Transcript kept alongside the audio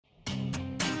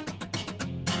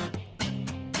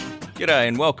G'day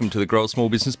and welcome to the Grow a Small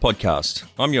Business Podcast.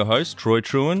 I'm your host, Troy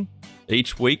Truen.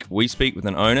 Each week, we speak with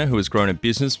an owner who has grown a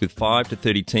business with 5 to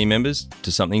 30 team members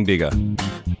to something bigger.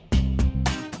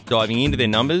 Diving into their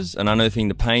numbers and unearthing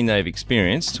the pain they've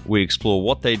experienced, we explore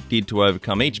what they did to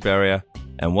overcome each barrier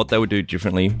and what they would do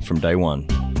differently from day one.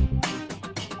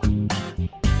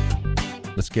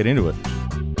 Let's get into it.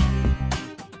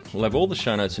 We'll have all the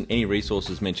show notes and any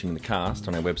resources mentioned in the cast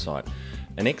on our website.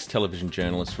 An ex-television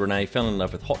journalist, Renae, fell in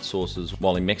love with hot sauces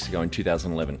while in Mexico in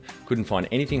 2011. Couldn't find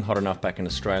anything hot enough back in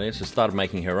Australia, so started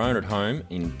making her own at home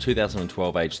in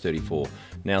 2012, aged 34.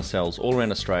 Now sells all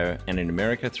around Australia and in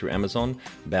America through Amazon,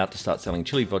 about to start selling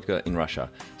chili vodka in Russia.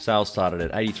 Sales started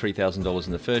at $83,000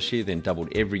 in the first year, then doubled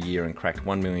every year and cracked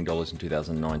 $1 million in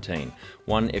 2019.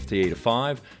 1 FTE to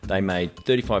 5, they made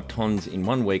 35 tonnes in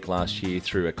 1 week last year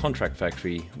through a contract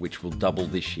factory, which will double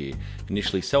this year.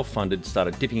 Initially self-funded,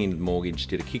 started dipping into the mortgage,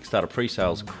 did a KickStarter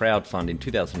pre-sales crowdfund in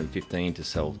 2015 to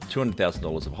sell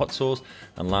 $200,000 of hot sauce,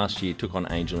 and last year took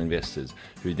on angel investors,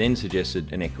 who then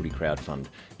suggested an equity crowdfund.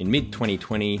 In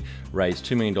mid-2020, raised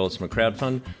 $2 million from a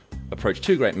crowdfund, approached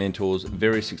 2 great mentors,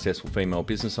 very successful female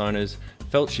business owners,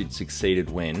 felt she'd succeeded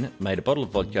when, made a bottle of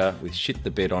vodka with shit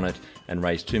the bed on it, and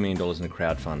raised $2 million in a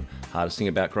crowdfund. Hardest thing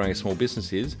about growing a small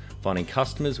business is finding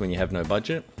customers when you have no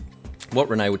budget. What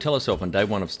Renae would tell herself on day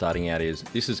one of starting out is,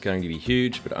 this is going to be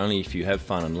huge, but only if you have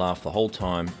fun and laugh the whole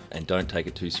time and don't take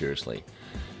it too seriously.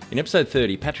 In episode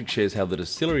 30, Patrick shares how the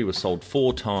distillery was sold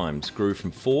 4 times, grew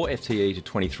from 4 FTE to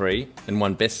 23, and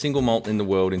won Best Single Malt in the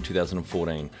World in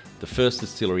 2014, the first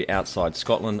distillery outside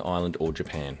Scotland, Ireland or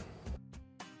Japan.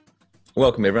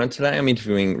 Welcome everyone. Today I'm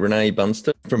interviewing Renae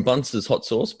Bunster from Bunster's Hot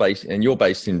Sauce, and you're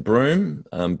based in Broome,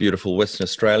 beautiful Western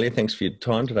Australia. Thanks for your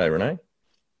time today, Renae.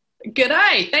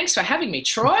 G'day. Thanks for having me,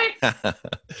 Troy.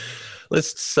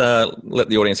 Let's let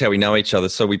the audience how we know each other.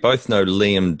 So we both know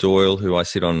Liam Doyle, who I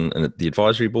sit on the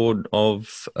advisory board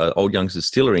of Old Young's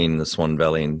Distillery in the Swan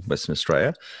Valley in Western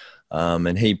Australia.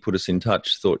 And he put us in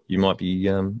touch, thought you might be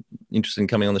interested in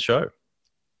coming on the show.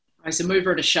 He's a mover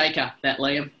and a shaker, that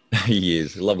Liam. He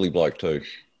is. A lovely bloke too.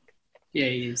 Yeah,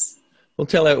 he is. Well,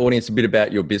 tell our audience a bit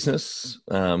about your business,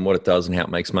 what it does and how it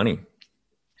makes money.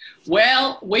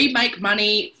 Well, we make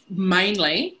money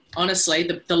mainly, honestly,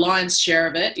 the lion's share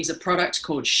of it is a product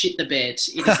called Shit the Bed.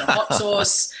 It is a hot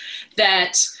sauce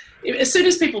that, as soon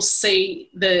as people see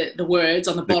the words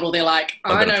on the bottle, they're like,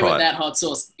 I know what that hot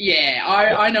sauce,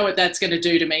 I know what that's going to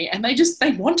do to me. And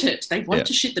they want it. They want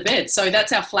to shit the bed. So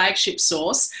that's our flagship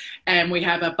sauce. And we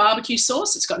have a barbecue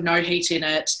sauce. It's got no heat in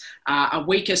it. A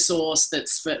weaker sauce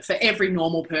that's for every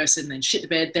normal person, then Shit the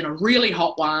Bed, then a really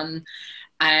hot one.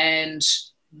 And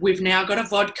we've now got a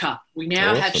vodka. We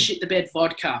now have Shit the Bed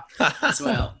vodka as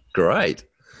well. Great.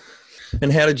 And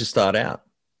how did you start out?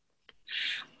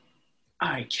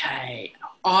 Okay.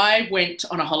 I went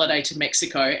on a holiday to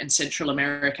Mexico and Central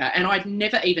America, and I'd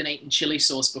never even eaten chili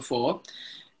sauce before.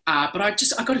 But I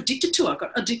got addicted to it. I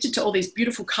got addicted to all these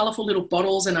beautiful, colourful little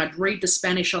bottles, and I'd read the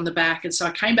Spanish on the back. And so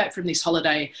I came back from this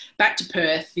holiday back to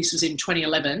Perth. This was in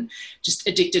 2011, just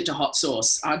addicted to hot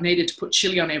sauce. I needed to put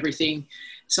chili on everything.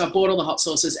 So I bought all the hot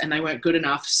sauces and they weren't good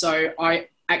enough. So I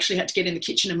actually had to get in the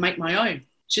kitchen and make my own,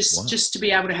 just to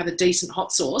be able to have a decent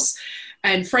hot sauce.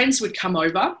 And friends would come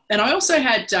over. And I also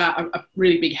had a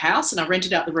really big house, and I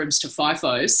rented out the rooms to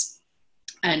FIFOs.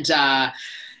 And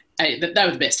they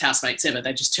were the best housemates ever.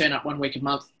 They just turn up 1 week a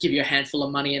month, give you a handful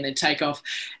of money and then take off.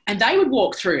 And they would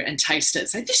walk through and taste it,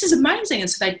 say, this is amazing. And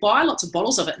so they'd buy lots of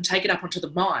bottles of it and take it up onto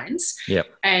the mines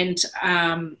and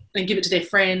give it to their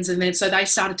friends. And then so they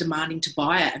started demanding to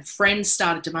buy it, and friends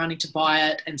started demanding to buy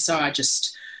it. And so I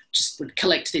just would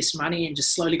collect this money and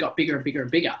just slowly got bigger and bigger and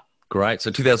bigger. Great.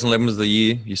 So 2011 was the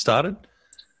year you started?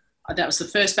 That was the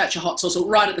first batch of hot sauce,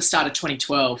 right at the start of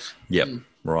 2012. Yep.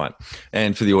 Right.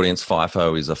 And for the audience,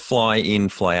 FIFO is a fly in,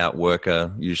 fly out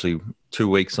worker, usually 2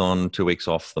 weeks on, 2 weeks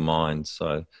off the mine.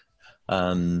 So,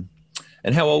 and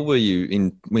how old were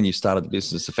you when you started the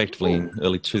business effectively in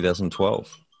early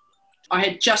 2012? I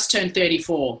had just turned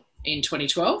 34 in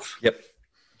 2012. Yep.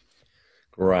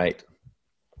 Great.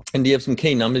 And do you have some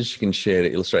key numbers you can share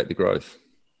to illustrate the growth?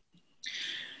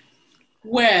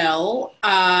 Well,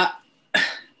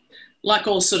 like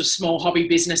all sort of small hobby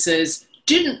businesses,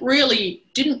 didn't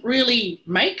really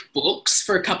make books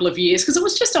for a couple of years because it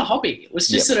was just a hobby. It was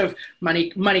just sort of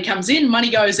money comes in, money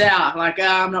goes out. Like,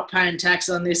 I'm not paying tax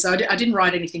on this. So I didn't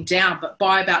write anything down. But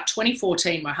by about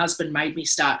 2014, my husband made me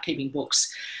start keeping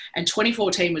books. And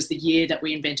 2014 was the year that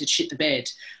we invented Shit the Bed.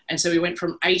 And so we went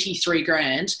from 83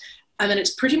 grand, and then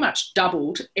it's pretty much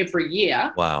doubled every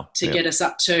year. Wow. To get us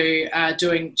up to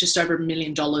doing just over $1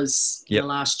 million in the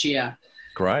last year.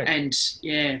 Great. And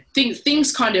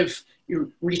things kind of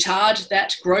retard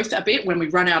that growth a bit when we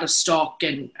run out of stock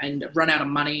and run out of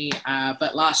money.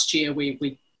 But last year,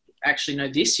 we actually, no,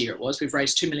 this year we've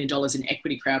raised $2 million in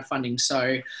equity crowdfunding.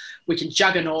 So we can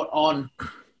juggernaut on.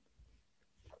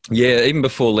 Yeah, even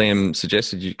before Liam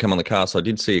suggested you come on the cast, I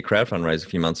did see a crowdfund raise a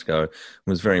few months ago and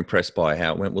was very impressed by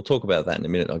how it went. We'll talk about that in a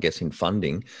minute, I guess, in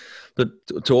funding. But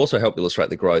to also help illustrate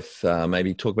the growth,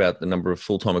 maybe talk about the number of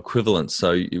full-time equivalents.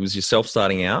 So it was yourself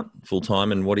starting out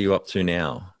full-time, and what are you up to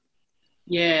now?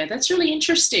 Yeah, that's really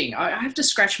interesting. I have to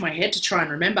scratch my head to try and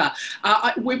remember.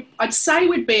 I'd say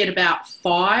we'd be at about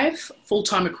 5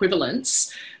 full-time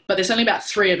equivalents, but there's only about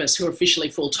 3 of us who are officially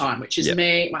full-time, which is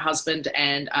me, my husband,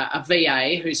 and a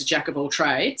VA who's a jack of all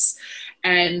trades.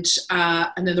 And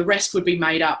then the rest would be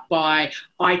made up by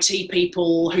IT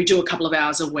people who do a couple of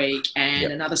hours a week,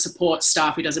 and another support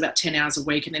staff who does about 10 hours a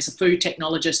week. And there's a food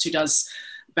technologist who does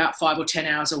about 5 or 10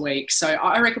 hours a week. So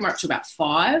I reckon we're up to about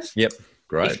 5. Yep.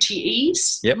 Great.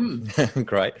 FTEs. Yep.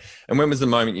 Great. And when was the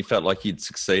moment you felt like you'd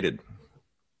succeeded?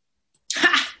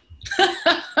 I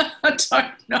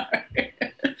don't know.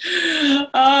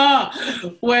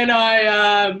 When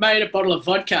I made a bottle of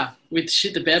vodka with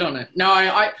shit the bed on it. No,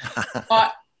 I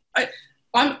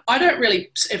don't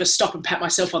really ever stop and pat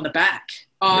myself on the back.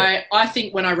 I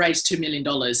think when I raised $2 million,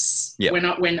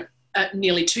 when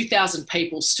nearly 2,000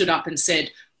 people stood up and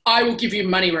said, "I will give you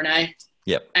money, Renae."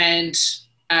 Yep. And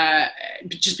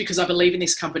just because I believe in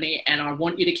this company and I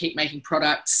want you to keep making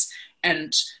products,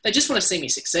 and they just want to see me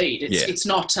succeed. It's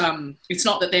not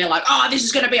that they're like, "Oh, this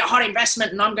is going to be a hot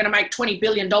investment and I'm going to make $20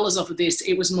 billion off of this."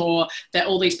 It was more that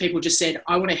all these people just said,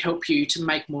 "I want to help you to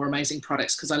make more amazing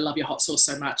products because I love your hot sauce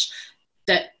so much."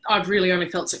 That I've really only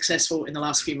felt successful in the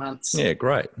last few months. Yeah,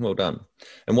 great. Well done.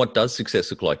 And what does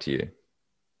success look like to you?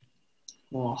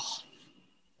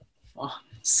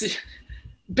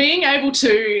 Being able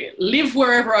to live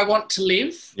wherever I want to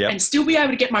live and still be able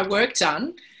to get my work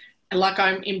done. And like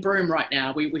I'm in Broome right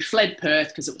now. We fled Perth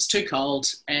because it was too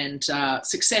cold. And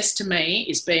success to me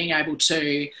is being able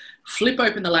to flip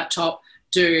open the laptop,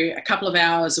 do a couple of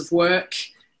hours of work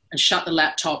and shut the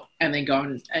laptop and then go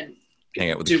and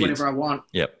hang out with do whatever I want.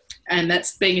 Yep. And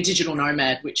that's being a digital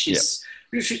nomad, which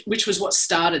was what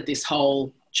started this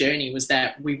whole journey, was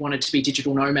that we wanted to be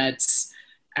digital nomads.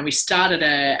 And we started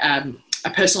a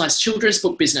personalized children's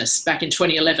book business back in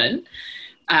 2011.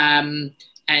 And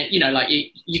like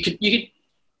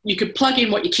you could plug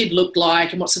in what your kid looked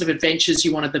like and what sort of adventures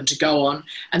you wanted them to go on,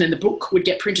 and then the book would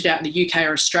get printed out in the UK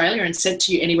or Australia and sent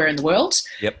to you anywhere in the world.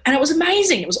 Yep. And it was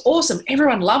amazing. It was awesome.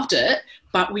 Everyone loved it,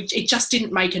 but it just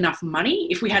didn't make enough money.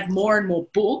 If we had more and more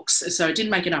books, so it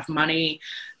didn't make enough money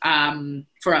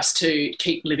for us to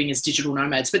keep living as digital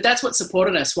nomads. But that's what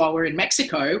supported us while we were in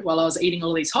Mexico, while I was eating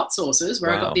all these hot sauces,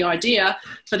 where I got the idea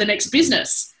for the next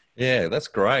business. Yeah, that's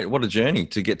great. What a journey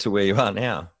to get to where you are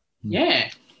now.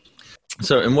 Yeah.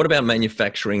 So, and what about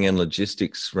manufacturing and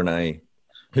logistics, Renae?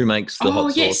 Who makes the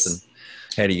hot sauce and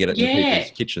how do you get it in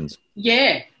people's kitchens?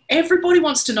 Yeah. Everybody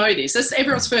wants to know this. That's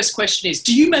everyone's first question is,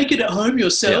 do you make it at home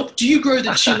yourself? Yep. Do you grow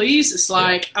the chilies? It's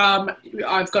like,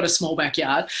 I've got a small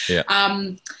backyard. Yeah.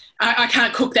 I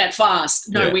can't cook that fast.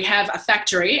 No, we have a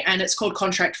factory and it's called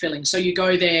contract filling. So you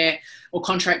go there, or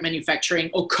contract manufacturing,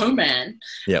 or co-man.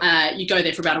 Yep. You go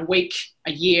there for about a week,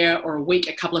 a year, or a week,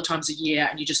 a couple of times a year,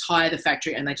 and you just hire the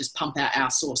factory and they just pump out our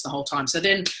sauce the whole time. So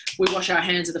then we wash our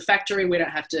hands at the factory. We don't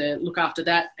have to look after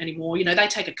that anymore. You know, they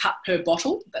take a cut per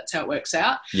bottle. That's how it works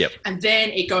out. Yep. And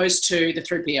then it goes to the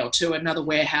 3PL, to another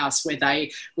warehouse where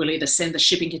they will either send the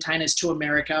shipping containers to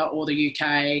America or the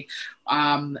UK,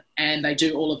 and they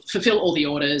do fulfill all the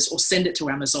orders or send it to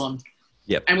Amazon.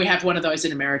 Yep. And we have one of those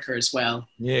in America as well.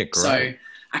 Yeah, great. So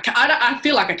I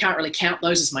feel like I can't really count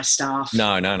those as my staff.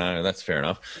 No, that's fair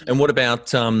enough. And what about,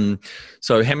 so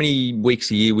how many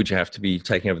weeks a year would you have to be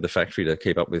taking over the factory to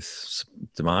keep up with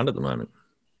demand at the moment?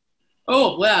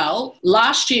 Oh, well,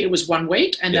 last year it was 1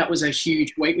 week, and that was a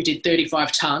huge week. We did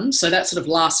 35 tons. So that sort of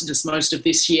lasted us most of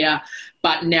this year.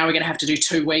 But now we're going to have to do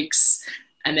 2 weeks.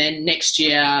 And then next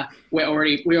year we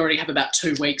already have about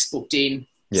 2 weeks booked in.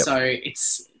 Yep. So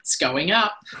it's going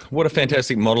up. What a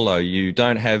fantastic model, though. You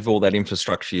don't have all that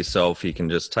infrastructure yourself. You can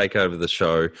just take over the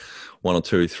show 1 or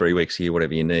 2, 3 weeks a year,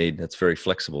 whatever you need. That's very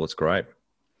flexible. It's great.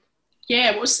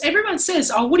 Yeah. Well, everyone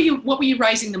says, "Oh, what were you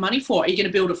raising the money for? Are you going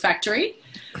to build a factory?"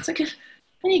 It's like,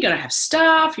 then you got to have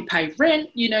staff. You pay rent.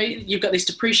 You know, you've got this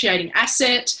depreciating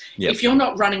asset. Yep. If you're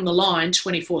not running the line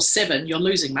 24/7, you're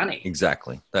losing money.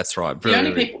 Exactly. That's right.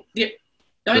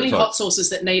 The only hot sauces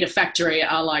that need a factory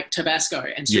are like Tabasco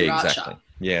and Sriracha. Yeah, exactly.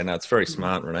 Yeah, no, it's very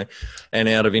smart, Renae. And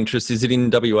out of interest, is it in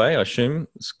WA, I assume?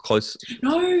 It's close.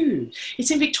 No,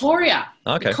 it's in Victoria.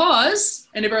 Okay. Because,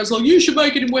 and everyone's like, you should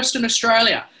make it in Western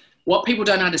Australia. What people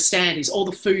don't understand is all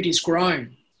the food is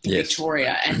grown in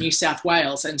Victoria and New South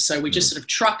Wales. And so we just sort of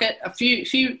truck it a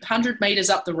few hundred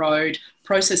metres up the road,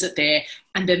 process it there,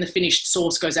 and then the finished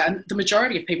sauce goes out. And the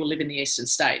majority of people live in the eastern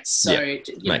states. So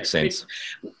makes sense.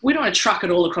 We don't want to truck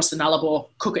it all across the Nullarbor,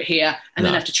 cook it here, and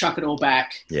then have to truck it all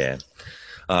back. Yeah.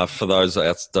 For those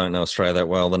that don't know Australia that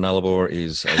well, the Nullarbor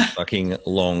is a fucking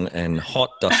long and hot,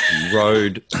 dusty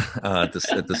road at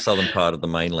the southern part of the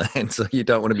mainland. So you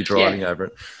don't want to be driving over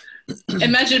it.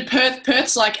 Imagine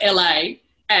Perth's like LA,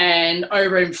 and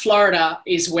over in Florida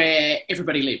is where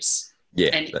everybody lives. Yeah.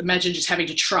 And imagine just having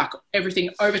to truck everything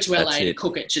over to LA to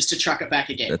cook it just to truck it back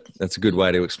again. That's a good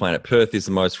way to explain it. Perth is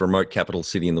the most remote capital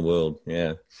city in the world.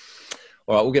 Yeah.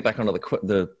 All right, we'll get back onto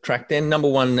the track then. Number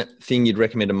one thing you'd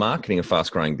recommend in marketing a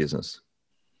fast-growing business?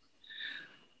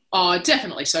 Oh,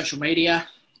 definitely social media.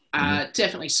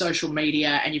 Definitely social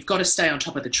media, and you've got to stay on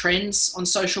top of the trends on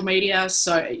social media.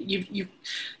 So I've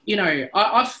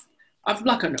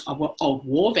like an old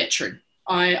war veteran.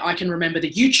 I can remember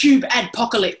the YouTube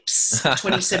adpocalypse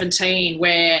 2017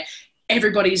 where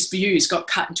everybody's views got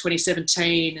cut in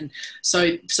 2017. And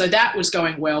so that was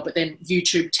going well, but then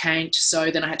YouTube tanked. So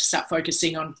then I had to start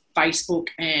focusing on Facebook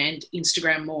and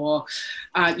Instagram more.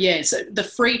 So the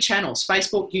free channels,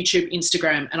 Facebook, YouTube,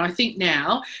 Instagram. And I think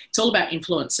now it's all about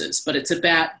influencers, but it's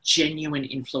about genuine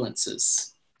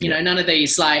influencers. You know, none of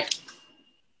these like,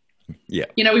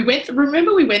 we went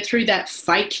through that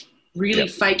fake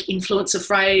influencer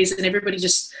phrase, and everybody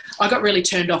I got really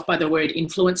turned off by the word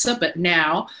influencer, but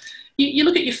now you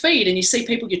look at your feed and you see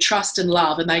people you trust and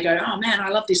love, and they go, oh man, I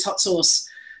love this hot sauce.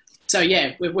 So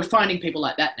yeah, we're finding people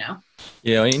like that now.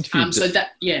 Yeah, I interviewed.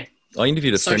 I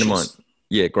interviewed a friend of mine.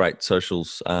 Yeah, great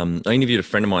socials. I interviewed a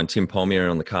friend of mine, Tim Palmieri,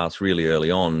 on the cast really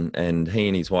early on, and he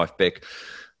and his wife Beck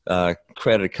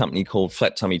created a company called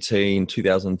Flat Tummy Tea in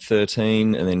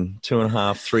 2013, and then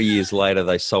 3 years later,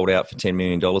 they sold out for $10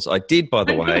 million. I did, by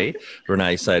the way,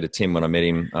 Renae, say to Tim when I met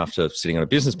him after sitting on a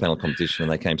business panel competition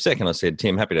and they came second, I said,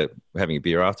 Tim, happy to having a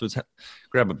beer afterwards.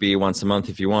 Grab a beer once a month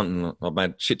if you want. And I've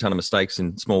made a shit ton of mistakes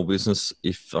in small business.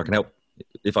 If I can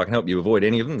help you avoid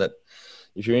any of them, that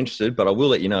if you're interested, but I will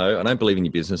let you know, I don't believe in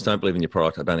your business, don't believe in your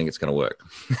product, I don't think it's going to work.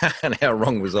 And how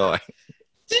wrong was I?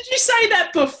 Did you say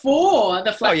that before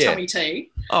the flat tummy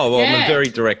tea? Oh, well, I'm a very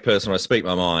direct person. I speak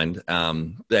my mind.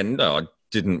 Then no, I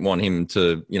didn't want him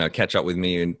to, catch up with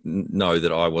me and know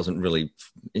that I wasn't really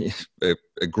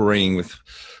agreeing with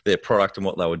their product and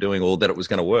what they were doing, or that it was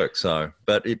going to work. So,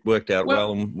 but it worked out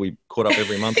well, and we caught up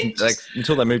every month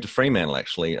until they moved to Fremantle,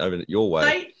 actually, over your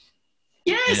way.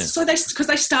 So because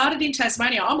they started in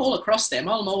Tasmania. I'm all across them.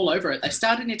 I'm all over it. They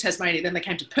started in Tasmania, then they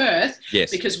came to Perth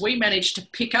because we managed to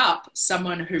pick up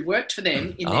someone who worked for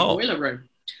them in their boiler room.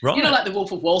 Right. You know, like the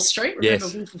Wolf of Wall Street. Remember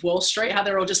Wolf of Wall Street? How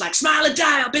they're all just like, smile and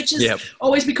dial, bitches.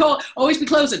 Always be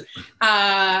closing.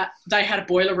 They had a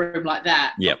boiler room like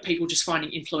that. Of people just finding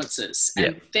influencers,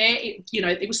 and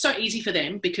it was so easy for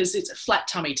them because it's a flat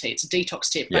tummy tea. It's a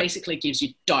detox tea. It basically gives you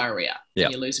diarrhea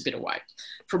and you lose a bit of weight,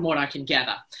 from what I can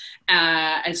gather.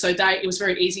 And so it was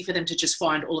very easy for them to just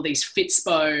find all of these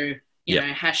Fitspo,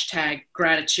 hashtag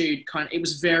gratitude it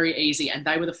was very easy, and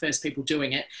they were the first people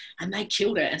doing it, and they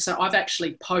killed it. And so I've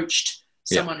actually poached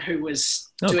someone who was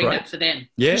doing that for them.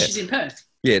 Yeah, she's in Perth.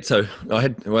 Yeah, so I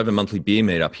have a monthly beer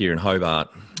meet up here in Hobart,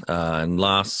 and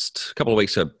last couple of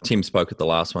weeks ago, Tim spoke at the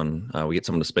last one. We get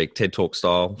someone to speak TED Talk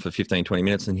style for 15, 20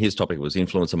 minutes, and his topic was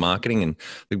influencer marketing. And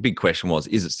the big question was,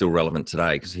 is it still relevant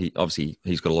today? Because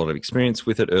he's got a lot of experience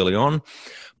with it early on,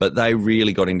 but they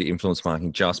really got into influence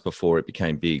marketing just before it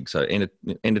became big. So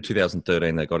end of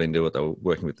 2013, they got into it. They were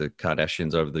working with the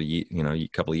Kardashians over the year,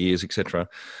 couple of years, etc.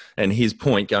 And his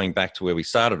point, going back to where we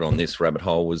started on this rabbit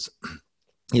hole, was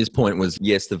his point was,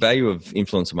 yes, the value of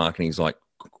influencer marketing is like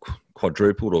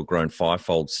quadrupled or grown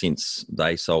fivefold since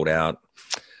they sold out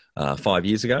 5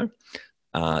 years ago.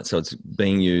 So it's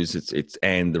being used,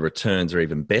 and the returns are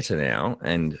even better now.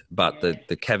 But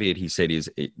the caveat he said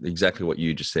is exactly what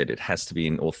you just said. It has to be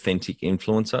an authentic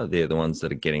influencer. They're the ones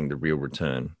that are getting the real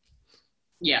return.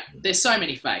 Yeah, there's so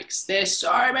many fakes. Yes.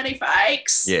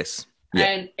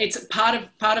 And it's part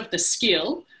of the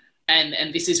skill.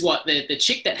 And this is what the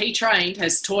chick that he trained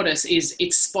has taught us, is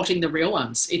it's spotting the real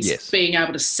ones. It's being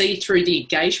able to see through the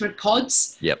engagement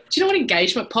pods. Yep. Do you know what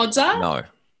engagement pods are?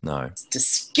 No. It's a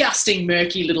disgusting,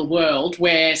 murky little world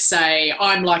where, say,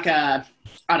 I'm like a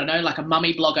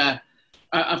mummy blogger.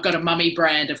 I've got a mummy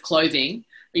brand of clothing,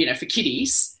 for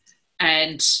kiddies.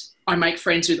 And I make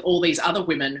friends with all these other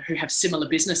women who have similar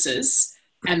businesses,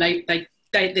 and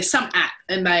there's some app,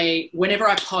 and whenever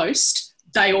I post,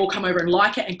 they all come over and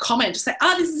like it and comment, just say,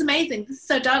 "Oh, this is amazing. This is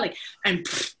so darling." And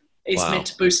it's meant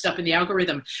to boost up in the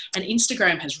algorithm. And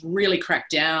Instagram has really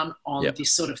cracked down on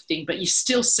this sort of thing, but you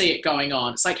still see it going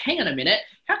on. It's like, hang on a minute.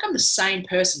 How come the same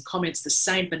person comments the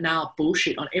same banal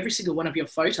bullshit on every single one of your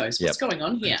photos? What's going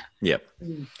on here? Yep.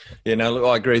 Yeah, no, look,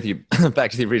 I agree with you.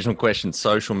 Back to the original question,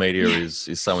 social media is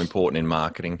so important in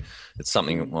marketing. It's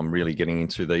something I'm really getting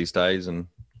into these days, and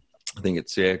I think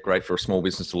it's great for a small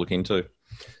business to look into.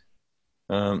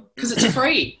 Because it's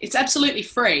free. It's absolutely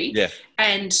free. Yeah.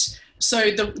 And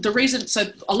so the reason,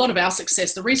 a lot of our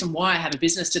success, the reason why I have a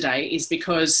business today is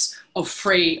because of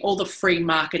all the free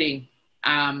marketing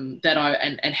and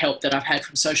help that I've had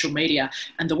from social media.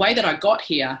 And the way that I got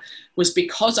here was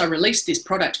because I released this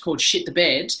product called Shit the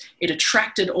Bed. It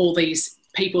attracted all these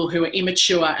people who are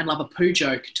immature and love a poo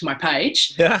joke to my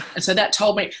page. Yeah. And so that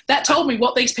told me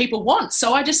what these people want.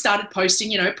 So I just started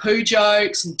posting, poo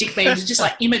jokes and dick memes and just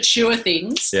like immature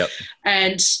things. Yep.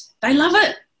 And they love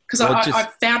it. Because I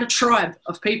found a tribe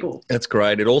of people. That's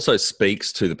great. It also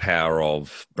speaks to the power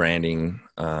of branding,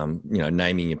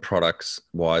 naming your products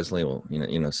wisely or,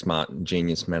 in a smart and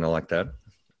genius manner like that.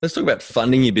 Let's talk about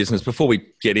funding your business before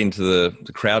we get into the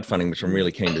crowdfunding, which I'm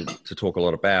really keen to talk a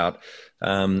lot about.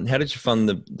 How did you fund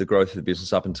the growth of the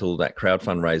business up until that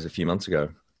crowdfund raise a few months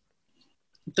ago?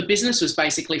 The business was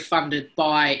basically funded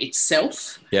by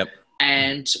itself. Yep.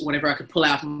 And whatever I could pull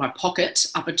out of my pocket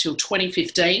up until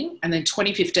 2015. And then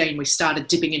 2015, we started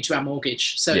dipping into our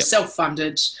mortgage. So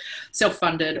self-funded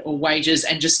or wages.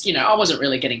 And just, I wasn't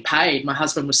really getting paid. My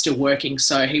husband was still working,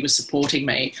 so he was supporting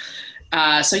me.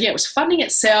 It was funding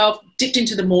itself, dipped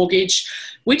into the mortgage.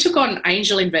 We took on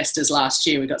angel investors last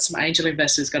year. We got some angel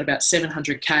investors, got about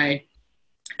 700K.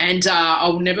 And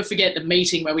I'll never forget the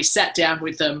meeting where we sat down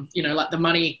with them, like the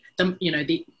money,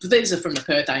 these are from the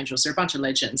Perth Angels. They're a bunch of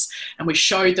legends. And we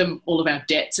showed them all of our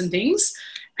debts and things.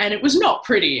 And it was not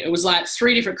pretty. It was like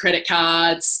 3 different credit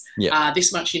cards,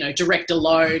 this much, director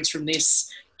loans from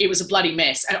this. It was a bloody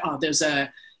mess. There was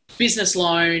a business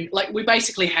loan. Like we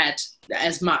basically had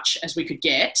as much as we could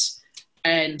get.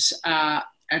 And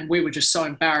we were just so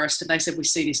embarrassed. And they said, we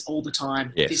see this all the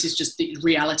time. Yes. This is just the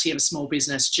reality of a small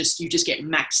business. You just get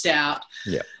maxed out.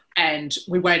 Yeah. And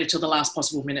we waited till the last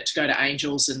possible minute to go to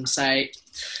Angels and say,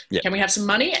 can we have some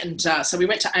money? And so we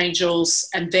went to Angels,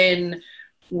 and then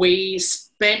we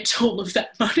spent all of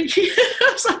that money. I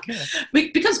was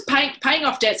like, because paying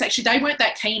off debts, actually, they weren't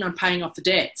that keen on paying off the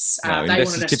debts. No, they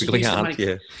wanted us typically to use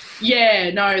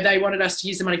the money. They wanted us to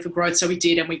use the money for growth. So we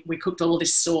did, and we cooked all of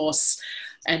this sauce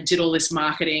and did all this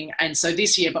marketing. And so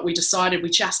this year, but we decided we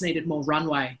just needed more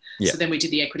runway. Yep. So then we did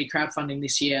the equity crowdfunding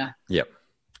this year. Yep.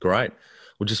 Great.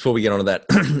 Well, just before we get on to that,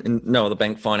 no other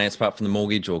bank finance apart from the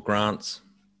mortgage or grants?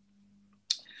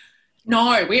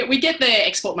 No, we get the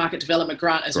Export Market Development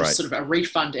Grant as sort of a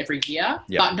refund every year.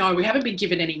 Yep. But no, we haven't been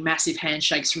given any massive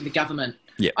handshakes from the government.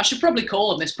 Yep. I should probably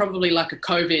call them. There's probably like a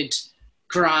COVID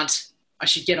grant I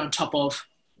should get on top of.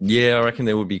 Yeah, I reckon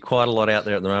there would be quite a lot out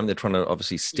there at the moment. They're trying to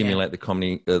obviously stimulate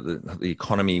the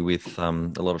economy with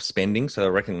a lot of spending. So I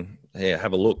reckon,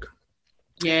 have a look.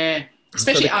 Yeah,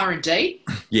 especially R&D.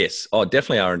 Yes. Oh,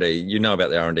 definitely R&D. You know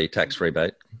about the R&D tax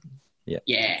rebate.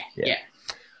 Yeah.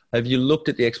 Have you looked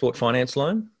at the export finance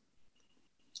loan?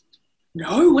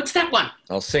 No, what's that one?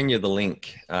 I'll send you the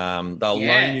link. They'll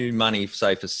loan you money,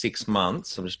 say, for 6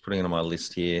 months. I'm just putting it on my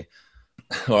list here.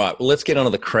 All right, well, let's get on to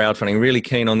the crowdfunding. Really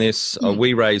keen on this.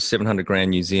 We raised 700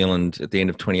 grand New Zealand at the end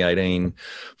of 2018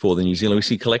 for the New Zealand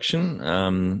Whiskey Collection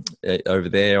over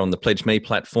there on the Pledge Me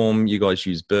platform. You guys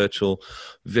use Birchall.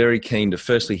 Very keen to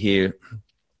firstly hear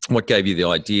what gave you the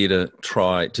idea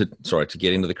to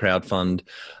get into the crowdfund.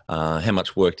 How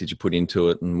much work did you put into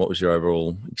it, and what was your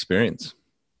overall experience?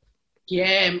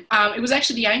 Yeah, it was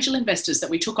actually the angel investors that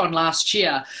we took on last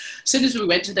year. As soon as we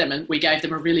went to them and we gave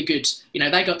them a really good,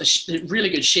 they got the really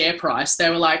good share price. They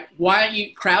were like, why aren't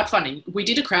you crowdfunding? We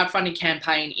did a crowdfunding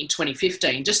campaign in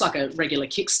 2015, just like a regular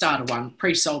KickStarter one,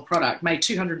 pre-sold product, made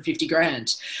 250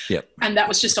 grand. Yep. And that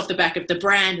was just off the back of the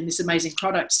brand and this amazing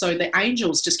product. So the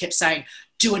angels just kept saying,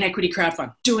 do an equity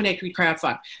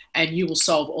crowdfund, and you will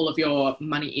solve all of your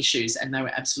money issues. And they were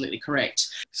absolutely correct.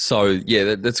 So,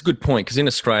 that's a good point, because in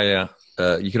Australia,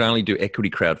 you could only do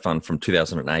equity crowdfund from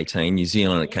 2018. New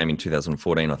Zealand, it came in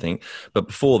 2014, I think. But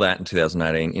before that, in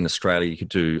 2018, in Australia, you could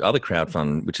do other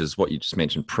crowdfund, which is what you just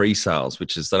mentioned, pre-sales,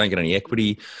 which is they don't get any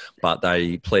equity, but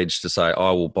they pledge to say,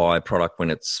 I will buy a product when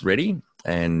it's ready.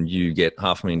 and you get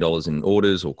 $500,000 in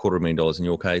orders, or $250,000 in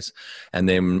your case. And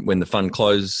then when the fund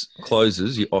closes,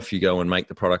 off you go and make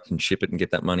the product and ship it and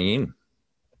get that money in.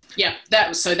 Yeah, that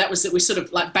was we sort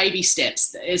of like baby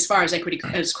steps as far as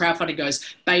crowdfunding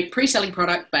goes. Pre-selling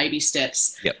product, baby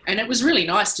steps. Yep. And it was really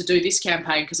nice to do this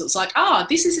campaign because it was like,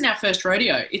 this isn't our first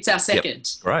rodeo; it's our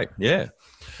second. Yep. Right. Yeah.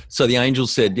 So the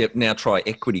angels said, "Yep, now try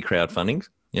equity crowdfunding."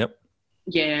 Yep.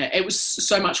 Yeah, it was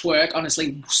so much work,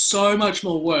 honestly, so much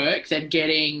more work than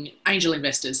getting angel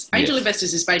investors. Angel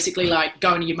investors is basically like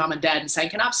going to your mum and dad and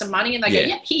saying, "Can I have some money?" And they go,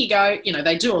 "Yeah, here you go." You know,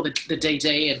 they do all the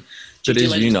DD and. But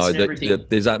as you know,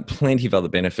 there's plenty of other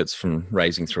benefits from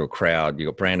raising through a crowd. You've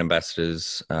got brand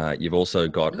ambassadors. You've also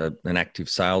got an active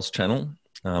sales channel.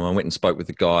 I went and spoke with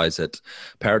the guys at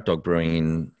Parrot Dog Brewing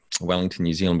in Wellington,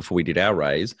 New Zealand before we did our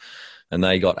raise. And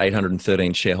they got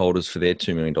 813 shareholders for their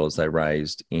 $2 million they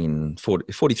raised in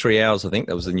 43 hours, I think.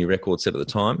 That was the new record set at the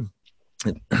time.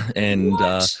 And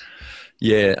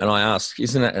yeah, and I asked,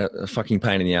 isn't that a fucking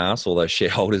pain in the ass, all those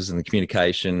shareholders and the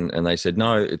communication? And they said,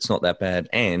 no, it's not that bad.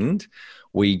 And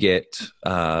we get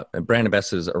brand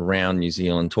ambassadors around New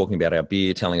Zealand talking about our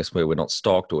beer, telling us where we're not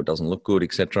stocked or it doesn't look good,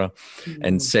 etc.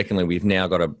 And secondly, we've now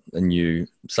got a new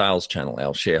sales channel,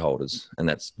 our shareholders, and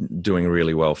that's doing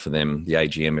really well for them. The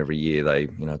AGM every year,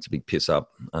 it's a big piss up,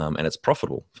 and it's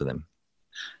profitable for them.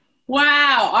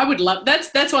 Wow, I would love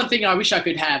that's one thing I wish I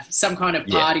could have, some kind of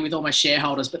party with all my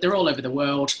shareholders, but they're all over the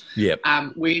world. Yep.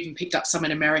 We even picked up some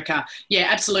in America. Yeah,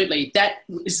 absolutely. That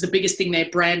is the biggest thing there,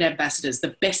 brand ambassadors.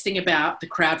 The best thing about the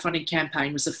crowdfunding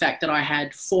campaign was the fact that I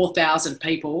had 4,000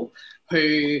 people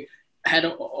who had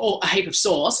a heap of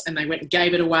sauce and they went and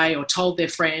gave it away or told their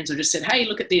friends or just said, hey,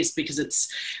 look at this, because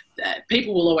it's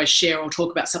people will always share or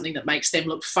talk about something that makes them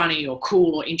look funny or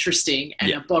cool or interesting,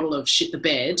 and a bottle of shit the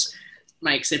bed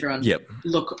makes everyone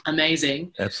look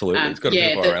amazing. Absolutely. It's got a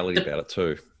bit of virality about it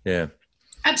too. Yeah.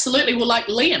 Absolutely. Well, like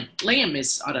Liam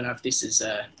is, I don't know if this is,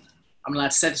 I'm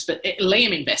allowed to say this, but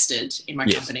Liam invested in my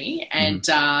company and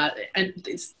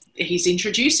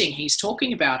he's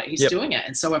talking about it. He's doing it.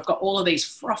 And so I've got all of these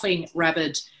frothing,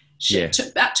 rabid shit,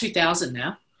 about 2,000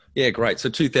 now. Yeah, great. So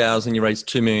 2,000, you raised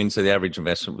 2 million. So the average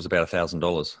investment was about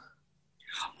 $1,000.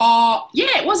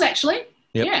 Yeah, it was actually.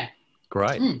 Yep. Yeah.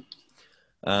 Great.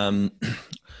 Anything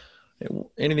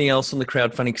else on the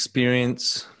crowdfunding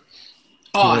experience?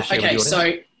 Okay.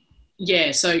 So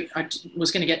I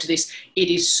was going to get to this. It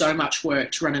is so much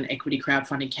work to run an equity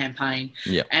crowdfunding campaign.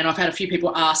 Yeah. And I've had a few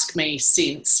people ask me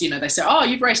since, they say, oh,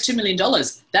 you've raised $2 million.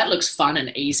 That looks fun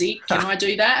and easy. Can I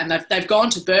do that? And they've gone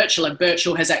to Birchall, and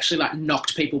Birchall has actually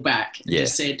knocked people back and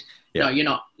just said, no, you're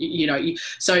not,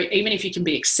 so even if you can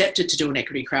be accepted to do an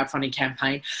equity crowdfunding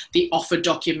campaign, the offer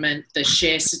document, the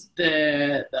shares,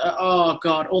 all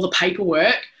the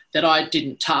paperwork that I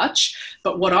didn't touch.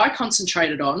 But what I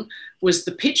concentrated on was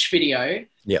the pitch video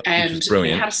and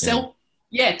how to sell.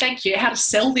 Yeah, thank you. How to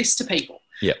sell this to people.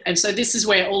 Yeah. And so this is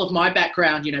where all of my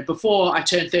background, before I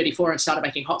turned 34 and started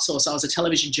making hot sauce, I was a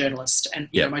television journalist, and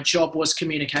my job was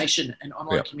communication and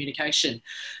online communication.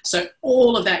 So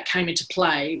all of that came into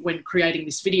play when creating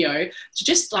this video, to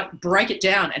just break it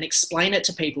down and explain it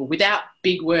to people without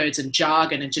big words and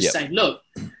jargon, and just say, look,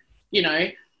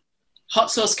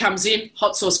 hot sauce comes in,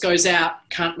 hot sauce goes out,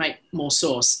 can't make more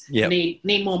sauce. Yep.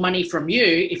 Need more money from you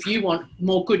if you want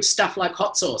more good stuff like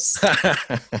hot sauce,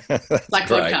 like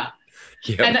vodka.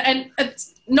 Yep. And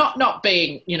it's not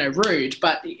being, rude,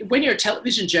 but when you're a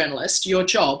television journalist, your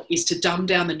job is to dumb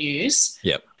down the news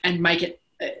and make it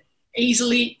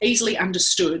easily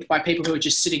understood by people who are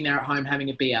just sitting there at home having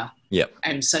a beer. Yep.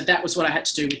 And so that was what I had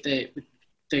to do with the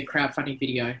crowdfunding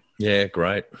video. Yeah,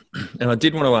 great. And I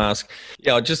did want to ask,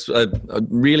 I'm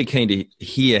really keen to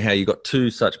hear how you got two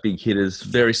such big hitters,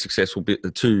 very successful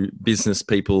two business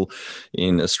people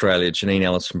in Australia, Janine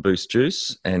Ellis from Boost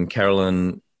Juice and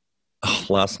Carolyn,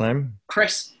 last name?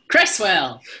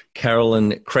 Cresswell.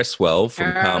 Carolyn Cresswell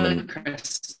from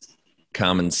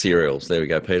Carmen Cereals. There we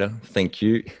go, Peter. Thank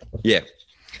you. Yeah.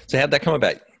 So how'd that come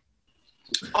about?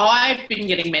 I've been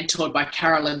getting mentored by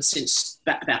Carolyn since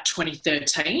about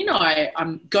 2013. I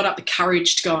got up the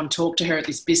courage to go and talk to her at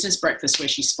this business breakfast where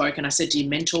she spoke, and I said, do you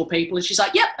mentor people? And she's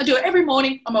like, yep, I do it every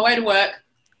morning on my way to work.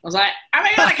 I was like, oh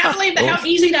my God, I can't believe how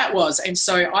easy that was. And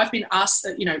so I've been asked,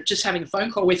 just having a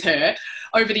phone call with her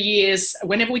over the years,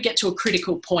 whenever we get to a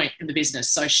critical point in the business.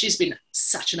 So she's been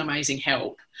such an amazing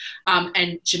help.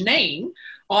 And Janine,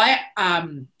 I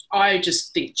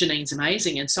just think Janine's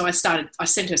amazing. And so I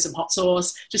sent her some hot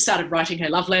sauce, just started writing her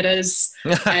love letters.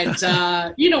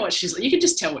 And you know what she's like. You can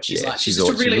just tell what she's like. She's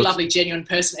just a really lovely, genuine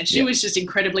person. And she was just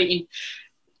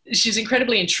she's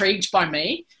incredibly intrigued by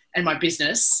me and my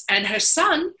business. And her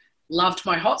son loved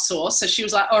my hot sauce. So she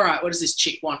was like, all right, what does this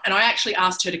chick want? And I actually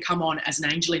asked her to come on as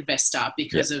an angel investor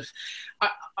because of,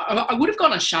 I would have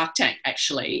gone on Shark Tank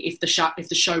actually if the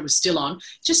show was still on,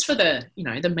 just for the, you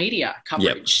know, the media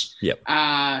coverage. Yep.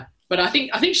 But I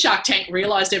think Shark Tank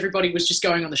realised everybody was just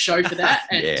going on the show for that,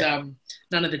 and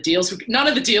none of the deals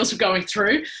were going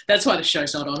through. That's why the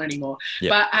show's not on anymore.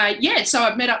 Yep. But so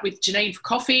I've met up with Janine for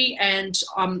coffee, and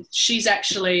she's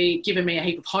actually given me a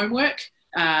heap of homework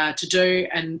to do,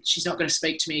 and she's not going to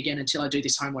speak to me again until I do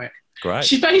this homework. Great.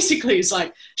 She basically is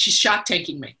like, she's Shark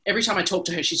Tanking me. Every time I talk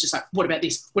to her, she's just like, what about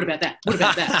this? What about that? What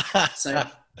about that? So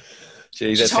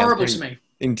Gee, she's horrible to me.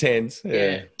 Intense.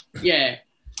 Yeah.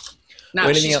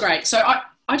 No, she's great. So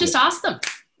I just asked them.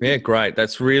 Yeah, great.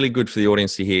 That's really good for the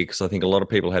audience to hear, because I think a lot of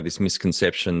people have this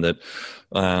misconception that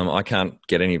I can't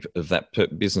get any of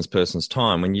that business person's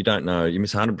time. When you don't know, you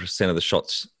miss 100% of the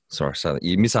shots. Sorry, so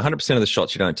you miss 100% of the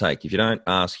shots you don't take. If you don't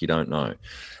ask, you don't know.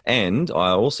 And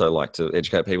I also like to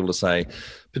educate people to say,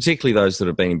 particularly those that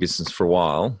have been in business for a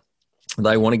while,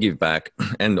 they want to give back,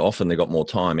 and often they've got more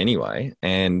time anyway.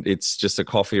 And it's just a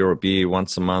coffee or a beer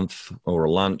once a month or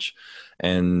a lunch.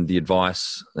 And the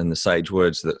advice and the sage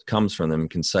words that comes from them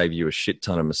can save you a shit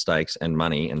ton of mistakes and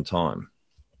money and time.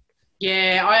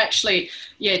 Yeah,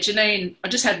 Janine, I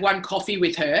just had one coffee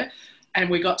with her, and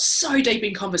we got so deep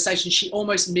in conversation, she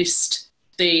almost missed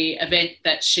the event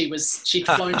that she'd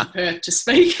flown to Perth to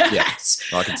speak at. Yeah,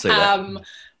 I can see that.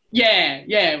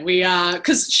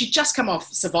 Because she'd just come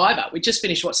off Survivor. We just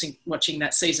finished watching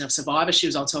that season of Survivor she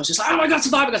was on. So I was just like, oh my God,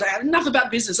 Survivor. I was like, enough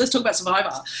about business. Let's talk about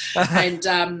Survivor.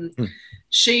 And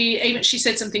she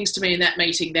said some things to me in that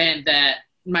meeting then that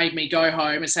made me go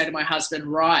home and say to my husband,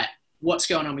 right, what's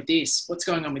going on with this? What's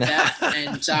going on with that?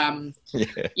 And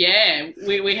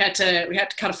we had to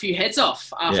cut a few heads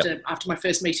off after my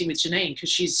first meeting with Janine, because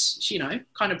she's, you know,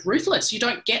 kind of ruthless. You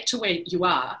don't get to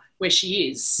where she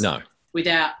is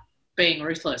without being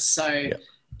ruthless. So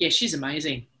she's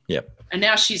amazing. Yep. And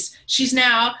now she's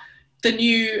now the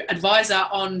new advisor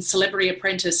on Celebrity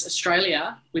Apprentice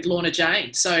Australia with Lorna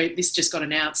Jane. So this just got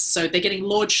announced. So they're getting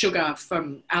Alan Sugar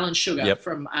from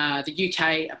the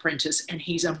UK Apprentice, and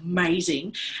he's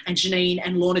amazing. And Janine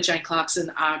and Lorna Jane Clarkson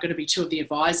are going to be two of the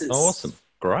advisors. Awesome.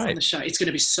 Great. On the show. It's going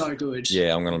to be so good.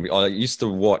 Yeah, I used to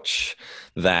watch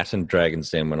that and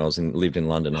Dragon's Den when I lived in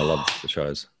London. I loved the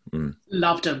shows.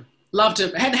 Loved them.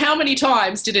 And how many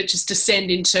times did it just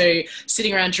descend into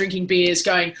sitting around drinking beers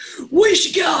going, we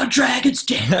should go on Dragon's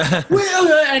Den.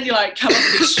 And you're like, come up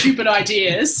with these stupid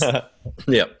ideas.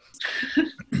 Yep.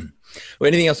 Well,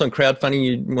 anything else on crowdfunding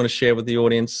you want to share with the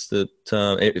audience that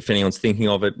if anyone's thinking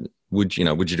of it, would you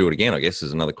do it again, I guess,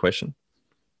 is another question.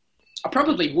 I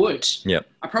probably would. Yep.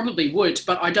 I probably would,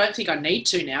 but I don't think I need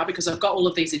to now, because I've got all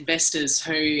of these investors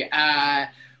who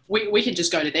we can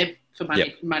just go to them for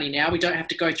money now. We don't have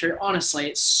to go through. Honestly,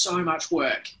 it's so much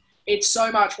work.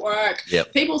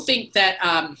 Yep. People think that,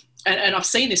 and I've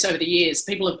seen this over the years,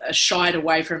 people have shied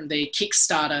away from the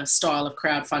KickStarter style of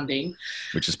crowdfunding.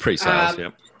 Which is pre-sales,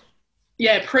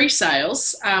 Yeah,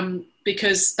 pre-sales,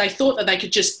 because they thought that they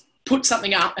could just put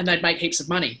something up and they'd make heaps of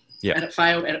money. Yep. And it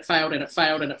failed, and it failed, and it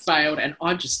failed, and it failed. And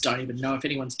I just don't even know if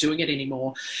anyone's doing it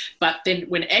anymore. But then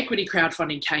when equity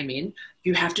crowdfunding came in,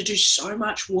 you have to do so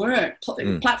much work.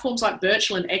 Platforms like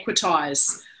Virtual and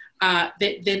Equitize,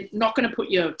 they're not going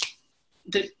to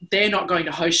they're not going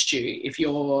to host you if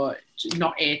you're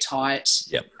not airtight,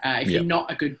 if you're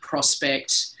not a good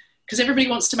prospect, because everybody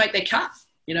wants to make their cut.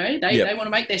 You know, they want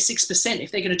to make their 6%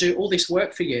 if they're going to do all this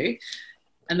work for you.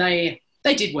 And they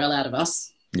did well out of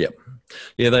us. Yep.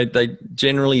 Yeah, they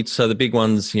generally, so the big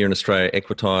ones here in Australia,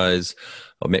 Equitize,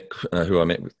 I met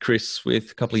with Chris a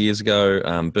couple of years ago.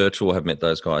 Virtual, I haven't met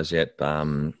those guys yet.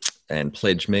 And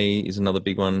Pledge Me is another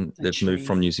big one that's moved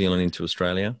from New Zealand into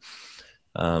Australia.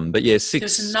 But yeah,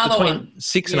 6 and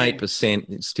 8%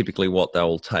 is typically what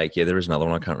they'll take. Yeah, there is another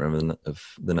one. I can't remember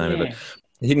the name of it.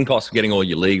 The hidden costs of getting all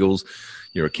your legals,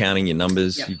 your accounting, your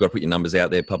numbers. You've got to put your numbers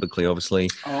out there publicly, obviously.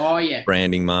 Oh, yeah.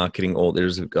 Branding, marketing,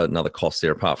 there's another cost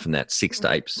there apart from that 6 to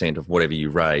 8% of whatever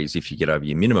you raise. If you get over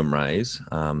your minimum raise,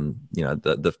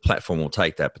 the platform will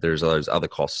take that, but there's those other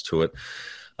costs to it.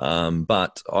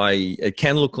 But it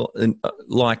can look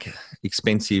like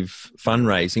expensive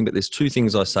fundraising, but there's two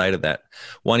things I say to that.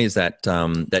 One is that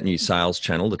that new sales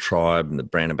channel, the tribe and the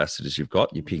brand ambassadors you're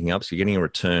picking up. So you're getting a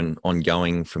return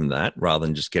ongoing from that rather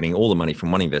than just getting all the money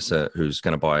from one investor who's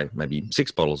going to buy maybe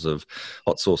 6 bottles of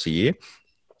hot sauce a year.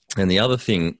 And the other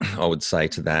thing I would say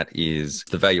to that is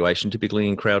the valuation typically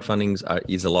in crowdfundings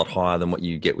is a lot higher than what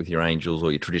you get with your angels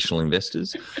or your traditional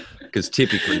investors, because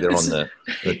typically they're on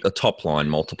the top line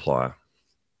multiplier.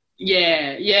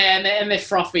 Yeah, and they're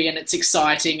frothy and it's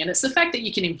exciting, and it's the fact that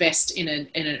you can invest in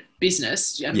a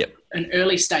business, an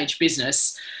early stage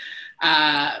business,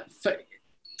 for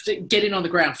get in on the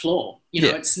ground floor. You know,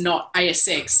 it's not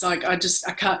ASX. Like I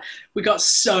can't. We got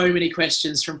so many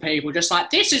questions from people just like,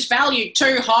 this is valued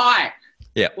too high.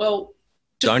 Yeah. Well,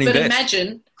 don't invest.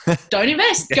 Imagine, don't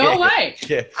invest. Go away.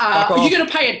 Are you going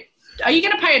to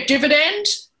pay a dividend?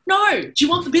 No. Do you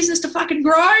want the business to fucking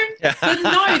grow?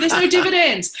 No, there's no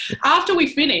dividends. After we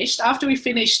finished,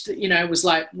 it was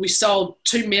like we sold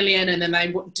 2 million and then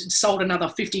they sold another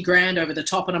 50 grand over the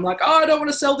top. And I'm like, I don't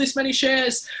want to sell this many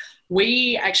shares.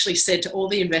 We actually said to all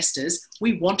the investors,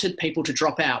 we wanted people to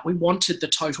drop out. We wanted the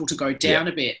total to go down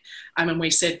a bit. And we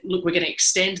said, look, we're going to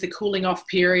extend the cooling off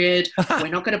period. We're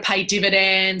not going to pay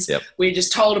dividends. We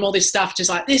just told them all this stuff, just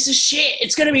like, this is shit.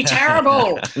 It's going to be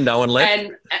terrible. No one left.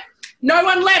 And no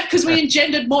one left because we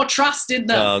engendered more trust in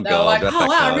them. They were like, oh,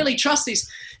 wow, I really trust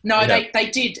this. No, they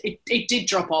did. It did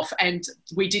drop off, and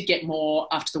we did get more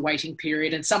after the waiting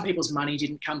period, and some people's money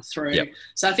didn't come through.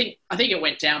 So I think it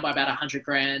went down by about 100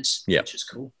 grand, which is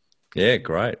cool. Yeah,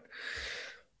 great.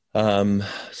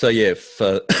 So yeah,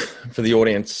 for the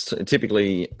audience,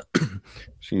 typically,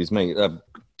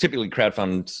 typically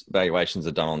crowdfund valuations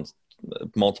are done on a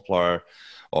multiplier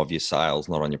of your sales,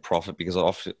 not on your profit, because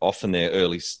often they're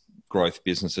early growth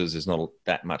businesses. There's not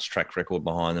that much track record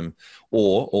behind them,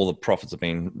 or all the profits have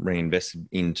been reinvested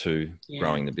into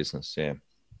growing the business. Yeah.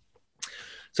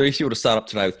 So if you were to start up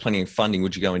today with plenty of funding,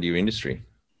 would you go into your industry?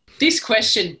 This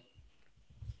question,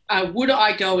 would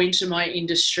I go into my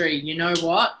industry? You know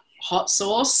what? Hot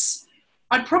sauce.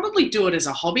 I'd probably do it as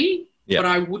a hobby, but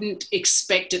I wouldn't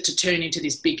expect it to turn into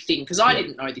this big thing because I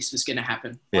didn't know this was going to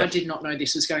happen. I did not know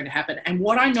this was going to happen. And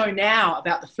what I know now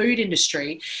about the food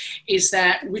industry is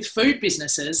that with food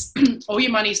businesses, all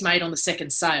your money's made on the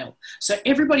second sale. So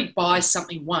everybody buys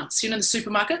something once. You know, in the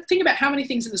supermarket, think about how many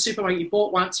things in the supermarket you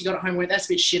bought once, you got it home, went, that's a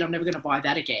bit shit, I'm never going to buy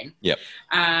that again.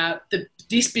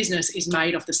 This business is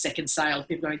made off the second sale.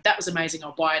 People going, that was amazing,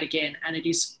 I'll buy it again. And it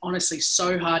is honestly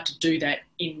so hard to do that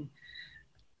in,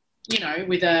 you know,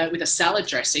 with a salad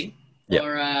dressing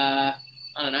or I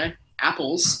don't know,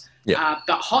 apples. But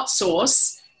hot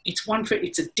sauce, it's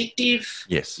addictive.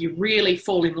 Yes. You really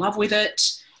fall in love with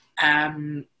it.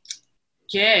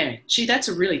 Gee, that's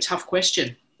a really tough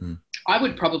question.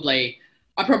 I probably,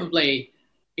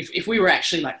 if we were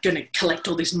actually like going to collect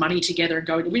all this money together and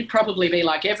go, we'd probably be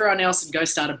like everyone else and go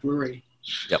start a brewery.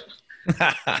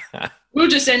 We'll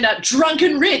just end up drunk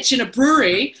and rich in a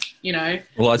brewery, you know.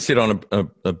 Well, I sit on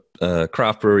a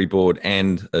craft brewery board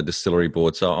and a distillery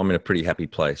board, so I'm in a pretty happy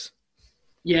place.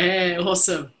 Yeah,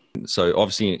 awesome. So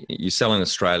obviously you sell in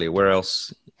Australia. Where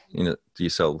else do you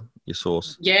sell your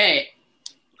sauce? Yeah,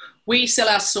 we sell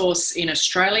our sauce in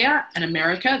Australia and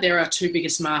America. They're our two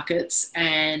biggest markets,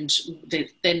 and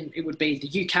then it would be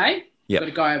the UK. We've got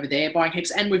to go over there buying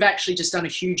heaps. And we've actually just done a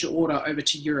huge order over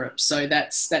to Europe. So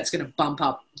that's going to bump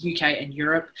up UK and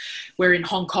Europe. We're in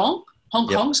Hong Kong. Hong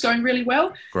Kong's going really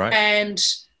well. Great. And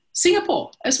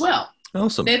Singapore as well.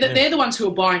 Awesome. They're the ones who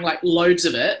are buying like loads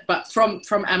of it. But from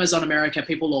Amazon America,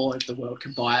 people all over the world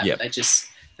can buy it. They just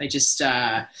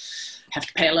have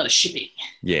to pay a lot of shipping.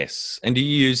 Yes. And do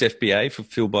you use FBA,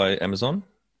 Fulfilled by Amazon?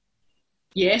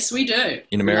 Yes, we do.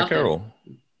 In America or?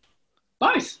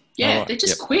 Both. Yeah, they're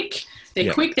just quick.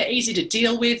 They're quick. They're easy to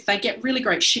deal with. They get really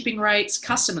great shipping rates.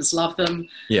 Customers love them.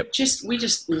 We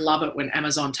just love it when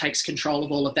Amazon takes control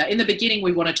of all of that. In the beginning,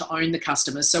 we wanted to own the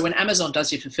customers. So when Amazon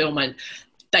does your fulfillment,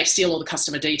 they steal all the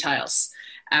customer details.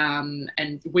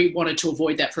 And we wanted to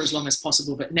avoid that for as long as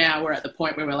possible. But now we're at the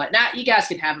point where we're like, nah, you guys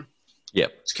can have them.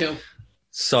 It's cool.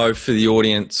 So for the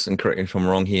audience, and correct me if I'm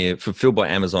wrong here, Fulfilled by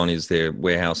Amazon is their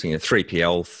warehousing, a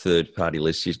 3PL,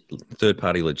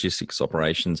 third-party logistics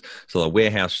operations. So they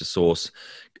warehouse your source.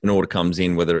 An order comes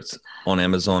in, whether it's on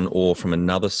Amazon or from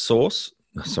another source.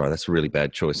 Sorry, that's a really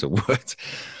bad choice of words.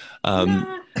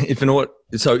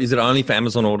 So is it only for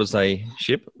Amazon orders they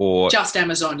ship, or just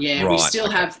Amazon? Yeah, right,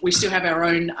 we still have our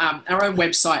own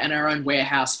website and our own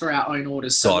warehouse for our own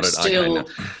orders. So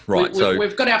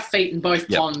we've got our feet in both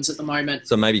ponds at the moment.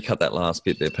 So maybe cut that last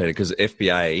bit there, Peter, because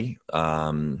FBA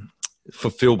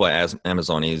Fulfilled by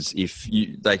Amazon is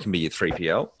they can be your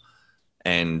 3PL,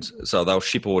 and so they'll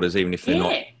ship orders even if they're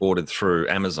not ordered through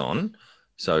Amazon.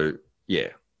 So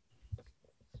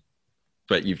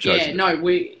but you've chosen.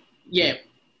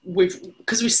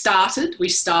 Because we started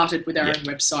with our own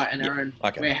website and our own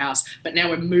warehouse, but now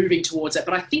we're moving towards it.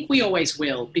 But I think we always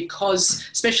will, because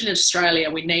especially in Australia,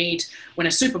 we need, when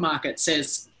a supermarket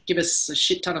says, give us a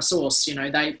shit ton of sauce, you know,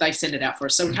 they send it out for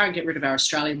us. So we can't get rid of our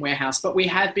Australian warehouse, but we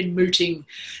have been mooting,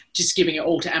 just giving it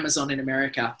all to Amazon in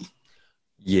America.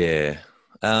 Yeah.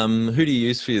 Who do you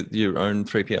use for your own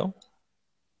 3PL?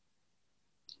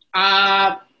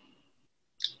 I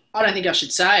don't think I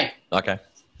should say. Okay,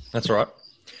 that's all right.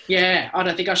 Yeah, I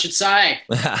don't think I should say.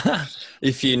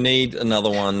 If you need another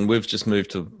one, we've just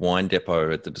moved to Wine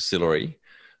Depot at the distillery,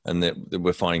 and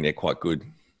we're finding they're quite good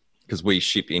because we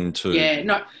ship into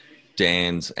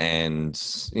Dan's and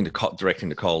direct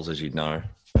into Coles, as you know.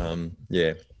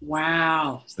 Yeah.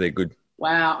 Wow. So they're good.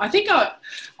 Wow. I think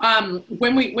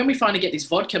when we finally get this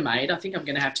vodka made, I think I'm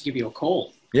going to have to give you a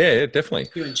call. Yeah, definitely.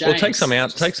 You and James. Well, take some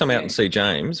out. Take some out and see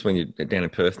James when you're down in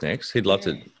Perth next. He'd love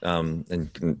to, and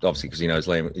obviously because he knows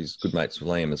Liam, he's good mates with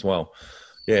Liam as well.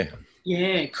 Yeah.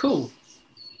 Yeah, cool.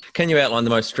 Can you outline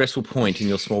the most stressful point in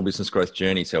your small business growth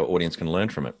journey so our audience can learn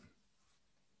from it?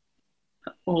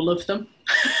 All of them.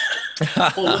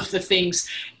 All of the things.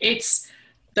 It's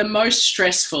the most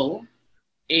stressful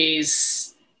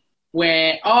is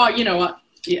where, you know what?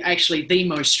 Actually, the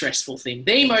most stressful thing.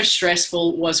 The most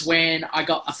stressful was when I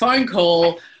got a phone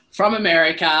call from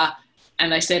America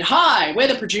and they said, "Hi, we're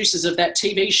the producers of that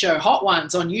TV show Hot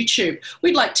Ones on YouTube.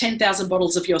 We'd like 10,000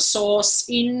 bottles of your sauce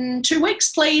in 2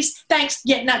 weeks, please. Thanks.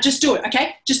 Yeah, no, just do it,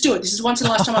 okay? Just do it. This is once in a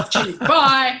lifetime opportunity.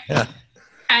 Bye." Yeah.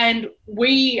 And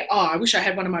I wish I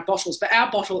had one of my bottles, but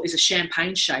our bottle is a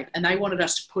champagne shape and they wanted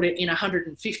us to put it in a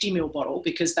 150 ml bottle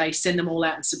because they send them all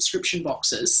out in subscription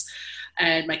boxes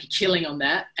and make a killing on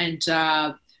that. And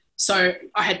so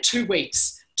I had 2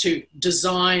 weeks to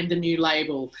design the new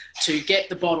label, to get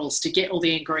the bottles, to get all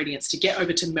the ingredients, to get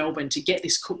over to Melbourne, to get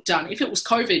this cook done. If it was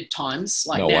COVID times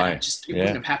like now, it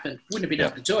wouldn't have happened, wouldn't have been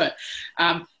able to do it.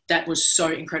 That was so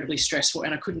incredibly stressful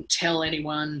and I couldn't tell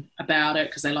anyone about it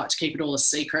because they like to keep it all a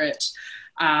secret.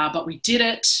 But we did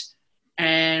it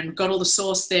and got all the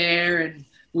sauce there and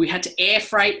we had to air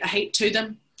freight a heap to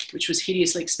them, which was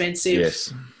hideously expensive.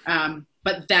 Yes.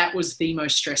 But that was the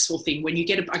most stressful thing. When you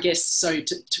get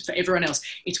for everyone else,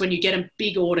 it's when you get a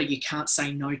big order you can't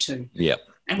say no to. Yeah.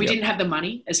 And we didn't have the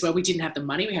money as well. We didn't have the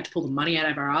money. We had to pull the money out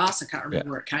of our ass. I can't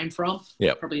remember where it came from.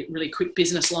 Yeah. Probably a really quick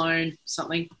business loan,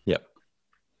 something. Yeah.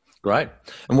 Great.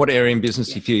 And what area in business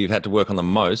do you feel you've had to work on the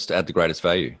most to add the greatest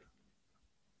value?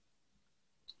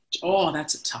 Oh,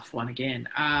 that's a tough one again.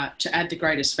 To add the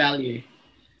greatest value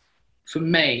for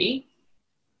me,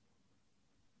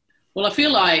 well, I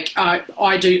feel like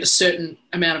I do a certain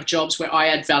amount of jobs where I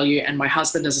add value and my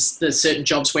husband does certain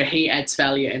jobs where he adds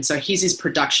value. And so his is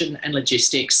production and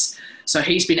logistics. So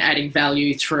he's been adding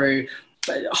value through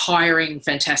hiring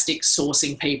fantastic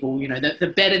sourcing people. You know,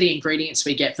 the better the ingredients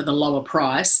we get for the lower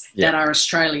price that are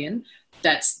Australian,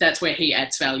 that's where he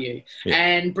adds value.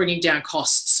 And bringing down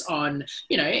costs on,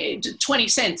 20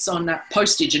 cents on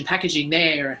postage and packaging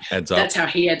there. That's how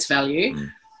he adds value.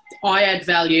 I add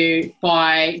value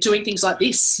by doing things like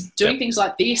this, getting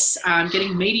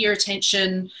media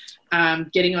attention,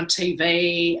 getting on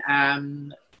TV,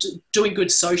 doing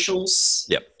good socials,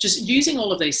 just using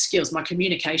all of these skills, my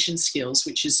communication skills,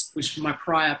 which was my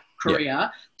prior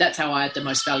career. That's how I add the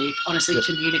most value. Honestly,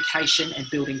 communication and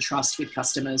building trust with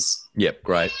customers. Yep,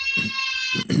 great.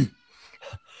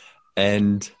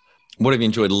 And what have you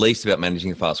enjoyed least about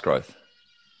managing the fast growth?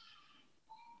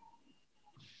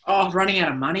 Oh, running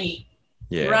out of money.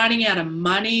 Yeah. Running out of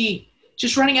money.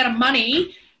 Just running out of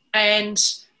money. And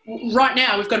right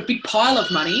now we've got a big pile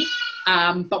of money,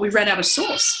 but we ran out of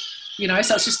sauce,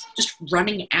 so it's just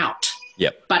running out.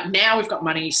 Yep. But now we've got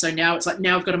money. So now it's like,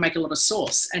 now we've got to make a lot of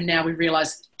sauce. And now we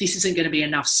realize this isn't going to be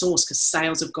enough sauce because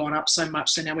sales have gone up so much.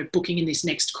 So now we're booking in this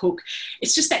next cook.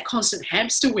 It's just that constant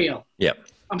hamster wheel. Yep.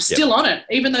 I'm still on it,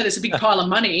 even though there's a big pile of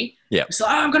money. Yeah. It's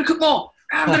like, I'm going to cook more.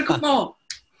 I'm going to cook more.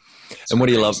 And what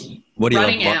do you love?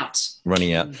 Running out.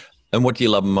 Running out. And what do you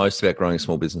love most about growing a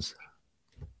small business?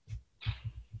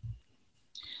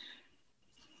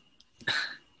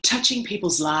 Touching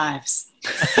people's lives.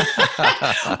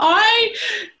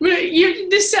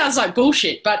 This sounds like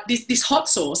bullshit, but this hot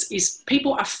sauce is,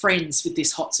 people are friends with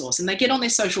this hot sauce and they get on their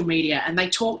social media and they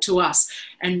talk to us.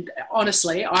 And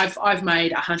honestly, I've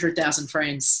made 100,000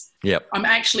 friends. Yep. I'm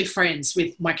actually friends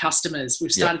with my customers.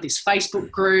 We've started this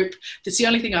Facebook group. That's the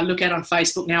only thing I look at on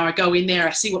Facebook now. I go in there,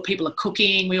 I see what people are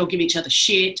cooking. We all give each other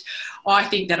shit. I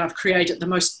think that I've created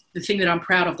the thing that I'm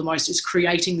proud of the most is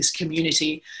creating this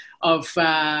community of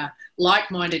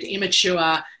like-minded,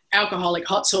 immature, alcoholic,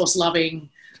 hot sauce loving,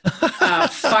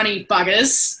 funny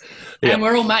buggers. Yep. And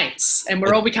we're all mates and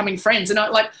we're all becoming friends. And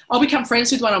I'll become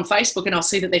friends with one on Facebook and I'll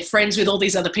see that they're friends with all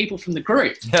these other people from the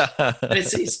group. But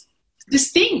it's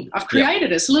this thing I've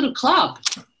created. It's a little club.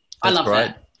 I love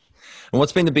that. And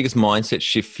what's been the biggest mindset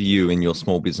shift for you in your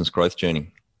small business growth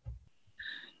journey?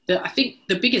 I think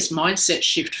the biggest mindset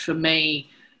shift for me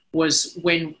was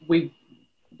when we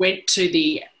went to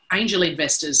the angel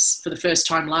investors for the first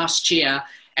time last year,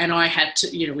 and I had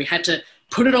to, we had to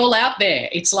put it all out there.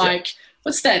 It's like,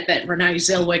 what's that Renee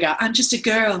Zellweger? I'm just a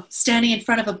girl standing in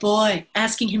front of a boy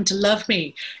asking him to love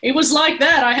me. It was like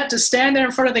that. I had to stand there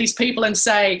in front of these people and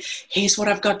say, here's what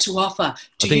I've got to offer.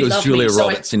 I think it was Julia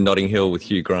Roberts in Notting Hill with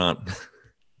Hugh Grant.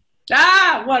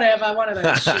 Whatever. One of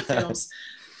those shit films.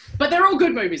 But they're all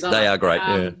good movies, aren't they? They are great,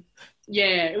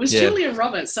 Yeah, it was Julia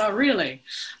Roberts. So really,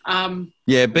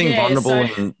 being vulnerable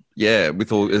and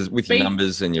with your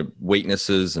numbers and your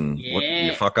weaknesses and what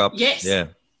your fuck ups. Yes,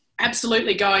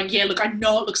 absolutely. Going, look, I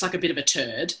know it looks like a bit of a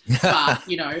turd, but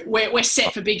we're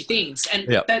set for big things,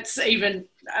 and that's even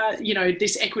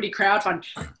this equity crowdfund.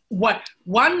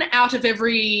 One out of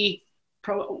every.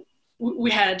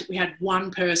 We had one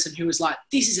person who was like,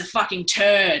 this is a fucking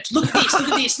turd. Look at this, look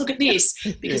at this, look at this.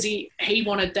 Because he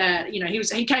wanted that,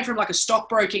 he came from like a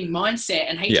stockbroking mindset,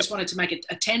 and he just wanted to make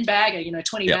a 10 bagger,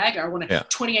 20 bagger. I want to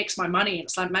 20x my money. And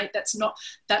it's like, mate, that's not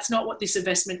what this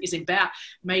investment is about.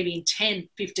 Maybe in 10,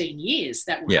 15 years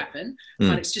that will happen,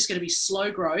 but it's just going to be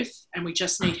slow growth, and we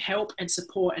just need help and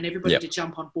support and everybody to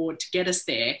jump on board to get us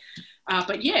there.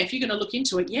 But if you're going to look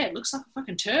into it, it looks like a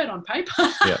fucking turd on paper.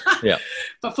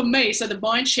 But for me, so the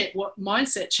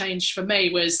mindset change for me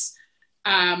was,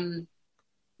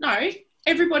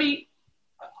 everybody,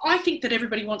 I think that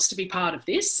everybody wants to be part of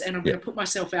this, and I'm going to put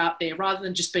myself out there rather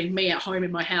than just being me at home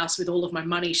in my house with all of my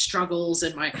money struggles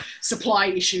and my supply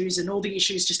issues and all the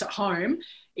issues just at home.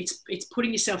 It's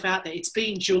putting yourself out there. It's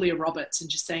being Julia Roberts and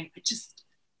just saying,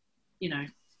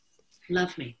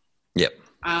 love me. Yep.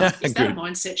 Is that a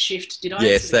mindset shift?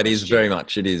 Yes, that is very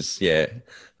much. It is. Yeah.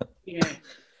 Yeah. And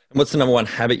what's the number one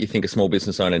habit you think a small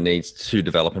business owner needs to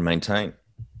develop and maintain?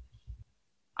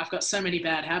 I've got so many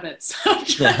bad habits. I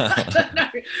don't know.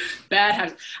 Bad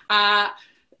habits.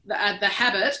 The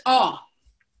habit.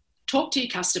 Talk to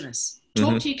your customers.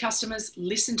 Talk to your customers.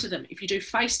 Listen to them. If you do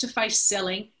face-to-face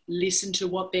selling, listen to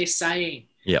what they're saying.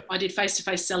 Yep. I did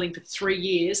face-to-face selling for 3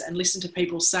 years and listened to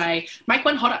people say, make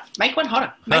one hotter, make one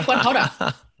hotter, make one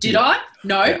hotter. Did I?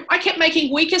 No. Yeah. I kept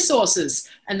making weaker sauces.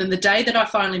 And then the day that I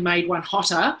finally made one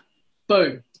hotter,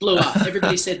 boom, blew up.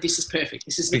 Everybody said, this is perfect.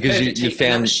 This is the perfect heat.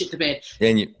 And that was shit the bed.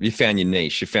 And you found your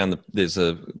niche. You found there's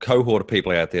a cohort of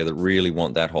people out there that really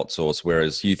want that hot sauce,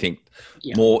 whereas you think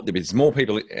there's more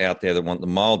people out there that want the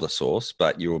milder sauce,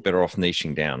 but you were better off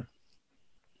niching down.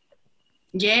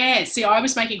 Yeah, see, I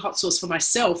was making hot sauce for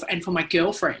myself and for my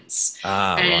girlfriends.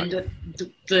 And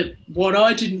what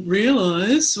I didn't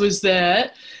realise was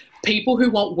that people who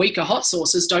want weaker hot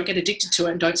sauces don't get addicted to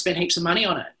it and don't spend heaps of money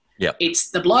on it. Yep. It's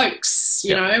the blokes,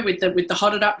 with the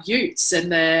hotted up utes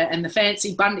and the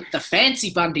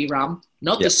fancy Bundy rum,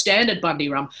 not the standard Bundy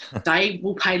rum. They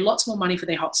will pay lots more money for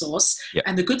their hot sauce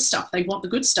and the good stuff. They want the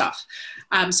good stuff.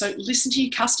 So listen to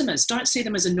your customers. Don't see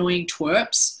them as annoying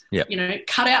twerps. Yep.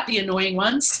 Cut out the annoying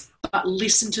ones, but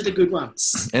listen to the good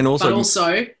ones. And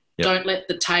also, don't let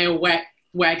the tail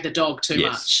wag the dog too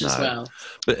much as well.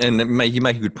 And you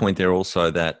make a good point there also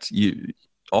that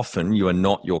often you are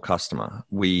not your customer.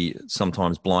 We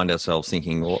sometimes blind ourselves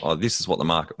thinking, this is what the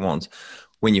market wants.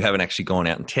 When you haven't actually gone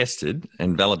out and tested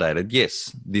and validated,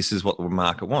 yes, this is what the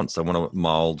market wants. They want a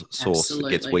mild sauce that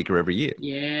gets weaker every year.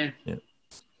 Yeah.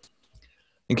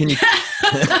 And can you?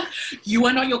 You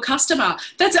are not your customer.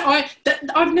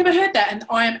 I've never heard that, and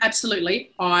I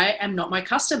am not my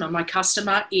customer. My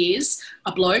customer is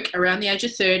a bloke around the age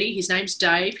of 30. His name's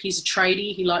Dave. He's a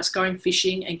tradie. He likes going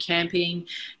fishing and camping,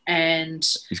 and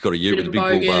he's got a ute with a big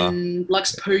bull bar.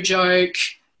 Likes poo joke.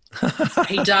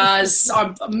 He does.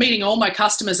 I'm meeting all my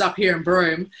customers up here in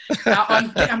Broome.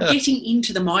 I'm getting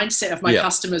into the mindset of my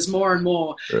customers more and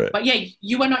more. Right. But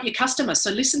you are not your customer,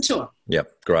 so listen to him.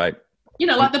 Yep, great.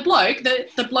 Like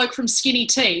the bloke from Skinny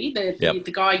Tea,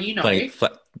 the guy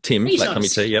Flat Tummy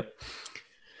Tea, yep.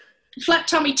 Flat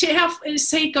Tummy Tea, has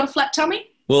he got a flat tummy?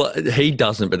 Well, he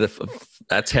doesn't, but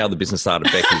that's how the business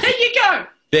started. Becky. There you go.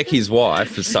 Becky's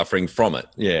wife is suffering from it.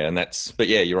 Yeah, but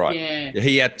you're right. Yeah.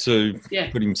 He had to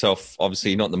put himself,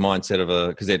 obviously not the mindset of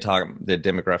because their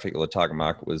demographic or the target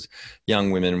market was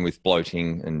young women with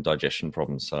bloating and digestion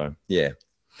problems. So, yeah.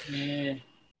 Yeah.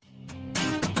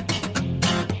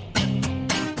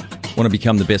 Want to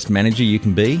become the best manager you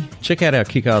can be? Check out our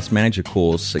Kick-Ass Manager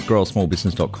course at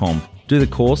growasmallbusiness.com. Do the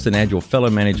course, then add your fellow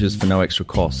managers for no extra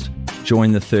cost.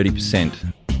 Join the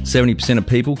 30%. 70% of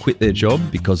people quit their job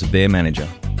because of their manager.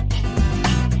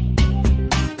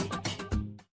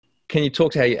 Can you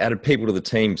talk to how you added people to the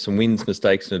team? Some wins,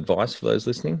 mistakes, and advice for those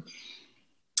listening?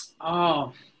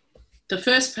 The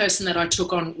first person that I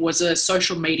took on was a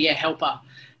social media helper.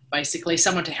 basically,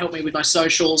 someone to help me with my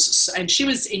socials. And she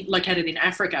was located in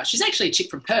Africa. She's actually a chick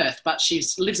from Perth, but she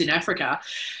lives in Africa.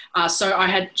 So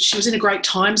she was in a great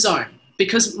time zone.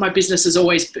 Because my business has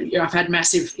always, I've had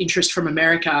massive interest from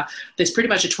America, there's pretty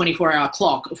much a 24-hour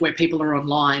clock of where people are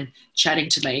online chatting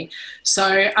to me.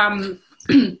 So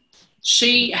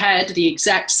she had the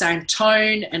exact same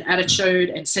tone and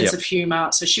attitude and sense of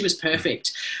humour, so she was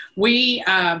perfect.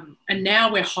 And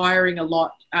now we're hiring a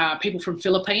lot people from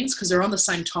Philippines because they're on the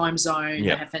same time zone.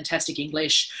 They have fantastic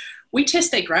English. We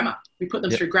test their grammar. We put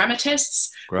them through grammar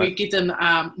tests. Great. We give them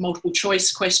multiple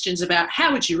choice questions about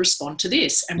how would you respond to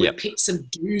this? And we pick some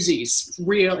doozies,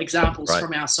 real examples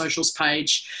from our socials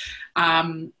page.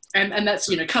 And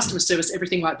that's, customer service,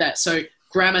 everything like that. So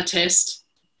grammar test,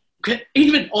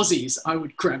 even Aussies, I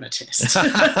would grammar test.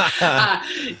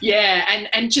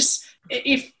 And just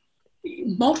if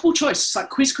multiple choice, it's like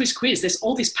quiz. There's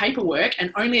all this paperwork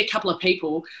and only a couple of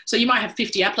people. So you might have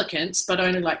 50 applicants, but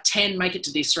only like 10 make it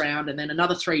to this round and then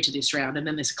another 3 to this round. And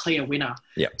then there's a clear winner.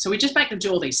 Yeah. So we just make them do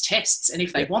all these tests. And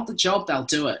if they want the job, they'll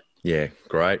do it. Yeah,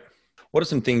 great. What are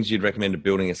some things you'd recommend to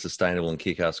building a sustainable and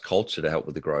kick-ass culture to help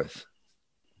with the growth?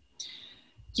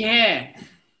 Yeah.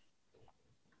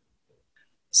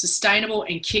 Sustainable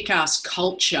and kick-ass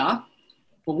culture.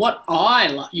 Well, what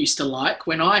I used to like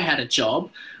when I had a job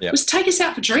was take us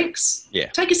out for drinks. Yeah.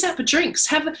 Take us out for drinks.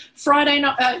 Have a Friday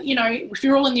night, if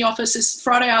you're all in the office, it's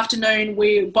Friday afternoon,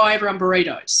 we buy everyone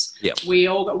burritos. Yeah. We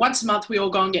all go, once a month, we all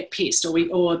go and get pissed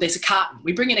or there's a carton.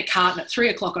 We bring in a carton at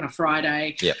 3:00 on a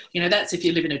Friday. Yeah. That's if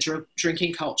you live in a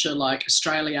drinking culture like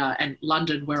Australia and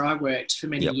London where I worked for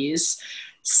many years.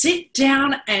 Sit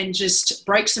down and just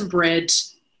break some bread,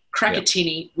 crack a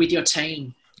tinny with your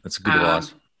team. That's a good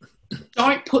advice.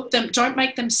 Don't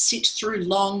make them sit through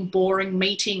long, boring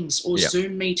meetings or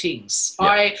Zoom meetings.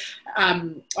 I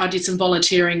did some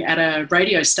volunteering at a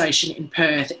radio station in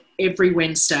Perth every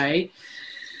Wednesday.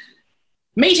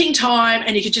 Meeting time,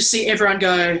 and you could just see everyone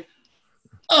go,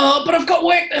 oh, but I've got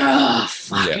work. Oh,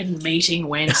 fucking meeting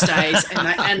Wednesdays. And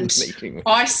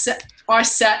I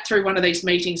sat through one of these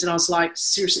meetings and I was like,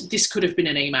 seriously, this could have been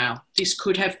an email. This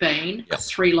could have been a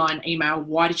 3-line email.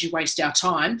 Why did you waste our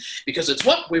time? Because it's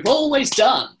what we've always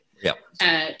done.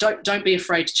 Yep. Don't be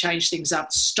afraid to change things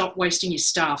up. Stop wasting your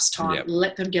staff's time. Yep.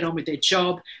 Let them get on with their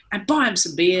job and buy them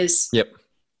some beers. Yep.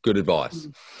 Good advice.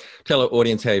 Tell our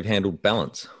audience how you've handled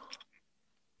balance.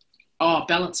 Oh,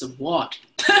 balance of what?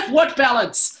 What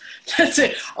balance? That's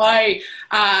it.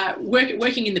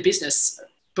 Working in the business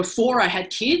before I had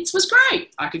kids was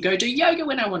great. I could go do yoga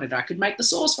when I wanted. I could make the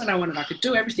sauce when I wanted. I could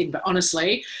do everything. But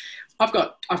honestly, I've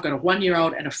got a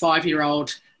 1-year-old and a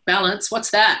 5-year-old. Balance.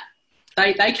 What's that?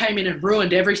 They came in and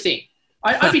ruined everything.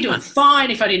 I'd be doing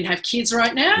fine if I didn't have kids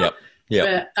right now.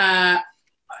 Yep. But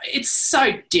it's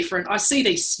so different. I see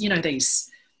these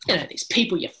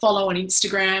people you follow on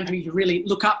Instagram who you really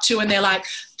look up to, and they're like,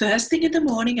 first thing in the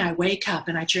morning, I wake up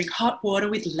and I drink hot water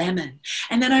with lemon.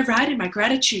 And then I write in my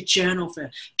gratitude journal for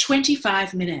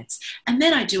 25 minutes. And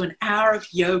then I do an hour of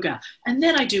yoga. And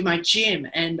then I do my gym.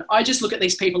 And I just look at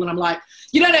these people and I'm like,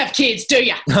 you don't have kids, do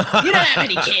you? You don't have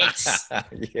any kids.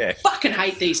 Yeah. Fucking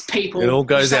hate these people. It all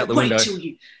goes out the window.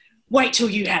 Wait till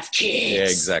you have kids. Yeah,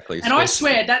 exactly. And I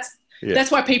swear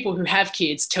that's why people who have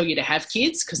kids tell you to have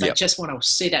kids, because they just want to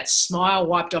see that smile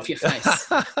wiped off your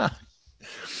face.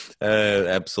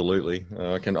 Absolutely.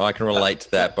 I can relate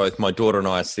to that. Both my daughter and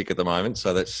I are sick at the moment,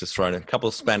 so that's just thrown a couple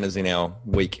of spanners in our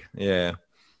week. Yeah.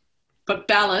 But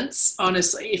balance,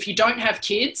 honestly, if you don't have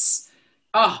kids,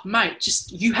 oh, mate,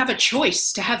 just you have a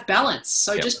choice to have balance.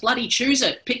 So just bloody choose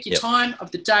it. Pick your time of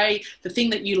the day, the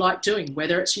thing that you like doing,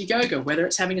 whether it's your yoga, whether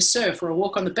it's having a surf or a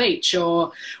walk on the beach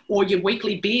or your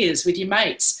weekly beers with your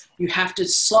mates. You have to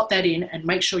slot that in and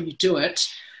make sure you do it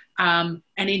and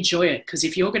enjoy it. Because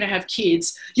if you're going to have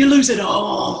kids, you lose it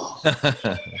all.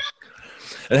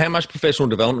 And how much professional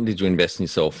development did you invest in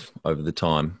yourself over the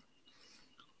time?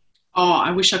 Oh,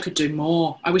 I wish I could do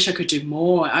more.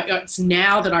 It's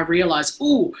now that I realise,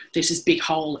 there's this big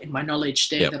hole in my knowledge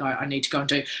there that I need to go and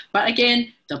do. But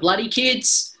again, the bloody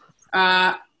kids.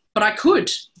 But I could.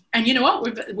 And you know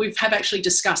what? We've actually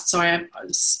discussed. So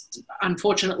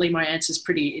unfortunately, my answer is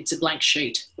it's a blank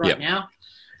sheet right now.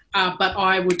 But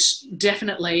I would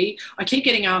definitely, I keep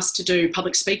getting asked to do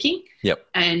public speaking. Yep.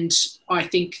 And I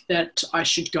think that I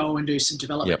should go and do some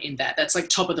development in that. That's like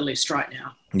top of the list right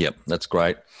now. Yep, that's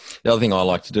great. The other thing I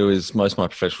like to do is most of my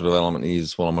professional development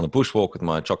is while I'm on a bushwalk with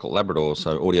my chocolate Labrador,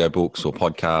 so audio books or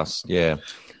podcasts. Yeah.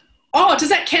 Oh, does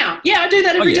that count? Yeah, I do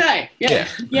that every day. Yeah.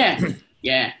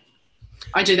 Yeah.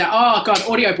 I do that. Oh, God,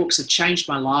 audiobooks have changed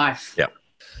my life. Yeah.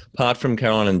 Apart from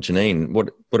Caroline and Janine,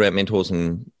 what about mentors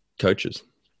and coaches?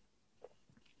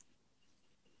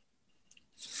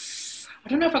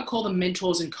 don't know if I call them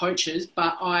mentors and coaches,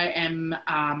 but I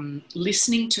am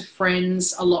listening to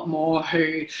friends a lot more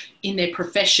who in their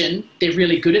profession, they're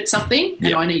really good at something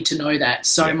and I need to know that.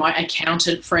 So my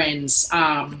accountant friends,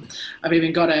 I've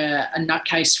even got a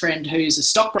nutcase friend who's a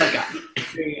stockbroker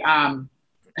who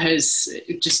has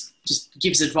just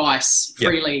gives advice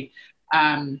freely.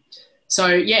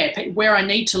 So where I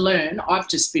need to learn, I've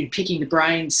just been picking the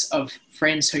brains of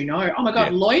friends who know. Oh my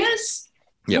God, lawyers,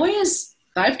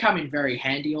 they've come in very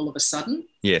handy all of a sudden.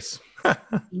 Yes.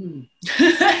 Do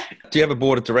you have a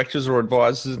board of directors or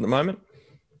advisors at the moment?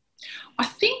 I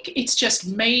think it's just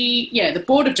me. Yeah, the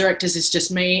board of directors is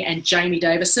just me and Jamie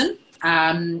Davison.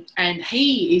 And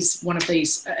he is one of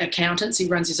these accountants. He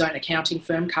runs his own accounting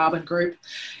firm, Carbon Group.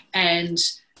 And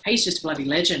he's just a bloody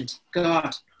legend.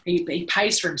 God, he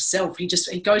pays for himself.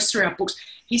 He goes through our books.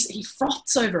 He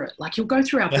froths over it. Like he'll go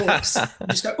through our books and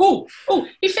just go, oh,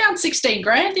 he found 16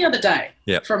 grand the other day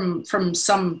from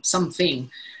something.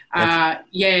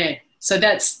 So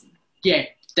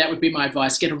that would be my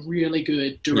advice. Get a really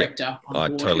good director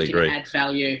on board who can add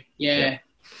value. Yeah.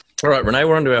 All right, Renae,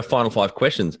 we're on to our final 5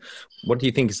 questions. What do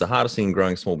you think is the hardest thing in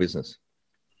growing a small business?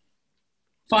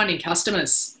 Finding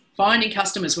customers. Finding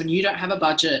customers when you don't have a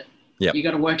budget. You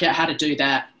got to work out how to do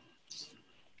that.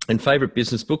 And favourite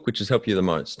business book which has helped you the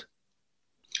most?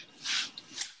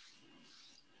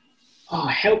 Oh,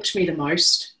 helped me the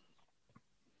most.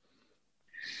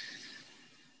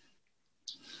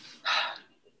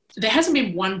 There hasn't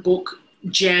been one book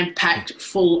jam-packed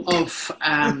full of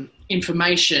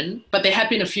information, but there have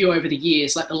been a few over the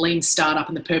years, like the Lean Startup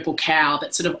and the Purple Cow,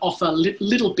 that sort of offer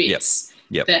little bits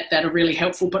that are really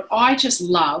helpful. But I just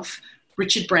love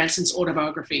Richard Branson's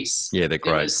autobiographies. Yeah, they're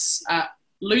great. It was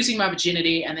Losing My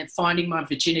Virginity and then Finding My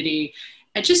Virginity.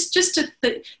 And just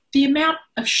the amount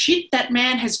of shit that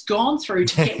man has gone through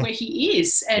to get where he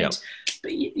is. And,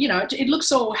 you know, it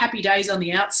looks all happy days on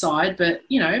the outside, but,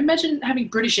 you know, imagine having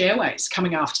British Airways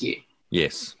coming after you.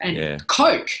 Yes. And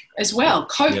Coke as well.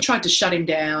 Coke tried to shut him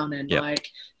down and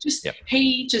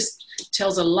he just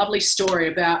tells a lovely story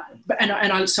about,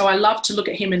 so I love to look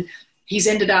at him, and he's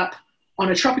ended up on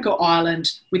a tropical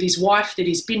island with his wife that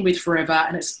he's been with forever,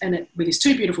 with his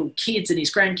 2 beautiful kids and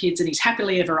his grandkids, and he's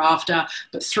happily ever after.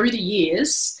 But through the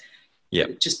years,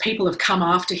 just people have come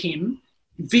after him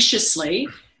viciously,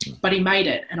 but he made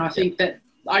it. And I think that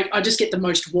I just get the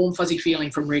most warm, fuzzy feeling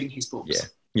from reading his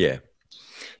books. Yeah.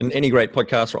 And any great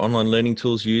podcasts or online learning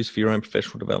tools you use for your own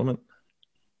professional development?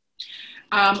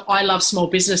 I love small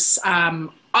business.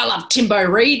 I love Timbo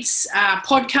Reed's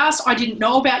podcast. I didn't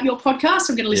know about your podcast.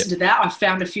 I'm going to listen to that. I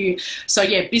found a few. So,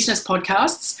 business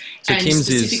podcasts. So, Tim's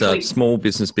is Small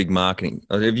Business, Big Marketing.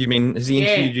 Has he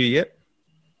interviewed you yet?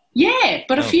 Yeah,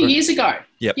 but a few years ago.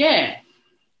 Yep. Yeah.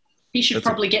 He should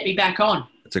probably get me back on.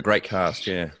 It's a great cast,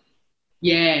 yeah.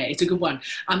 Yeah, it's a good one.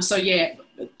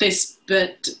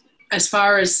 But as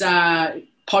far as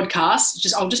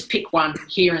podcasts, I'll just pick one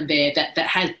here and there that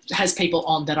has people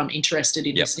on that I'm interested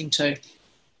in listening to.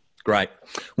 Great.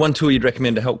 One tool you'd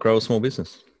recommend to help grow a small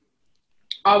business?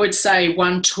 I would say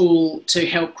one tool to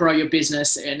help grow your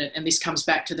business, and this comes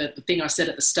back to the thing I said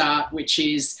at the start, which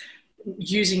is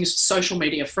using social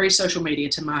media, free social media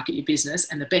to market your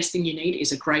business. And the best thing you need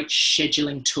is a great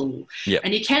scheduling tool. Yep.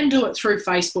 And you can do it through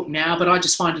Facebook now, but I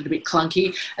just find it a bit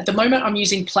clunky. At the moment, I'm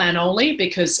using Planoly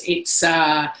because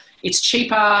it's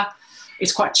cheaper,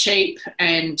 it's quite cheap,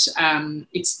 and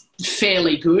it's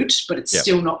fairly good, but it's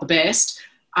still not the best.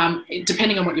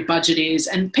 Depending on what your budget is,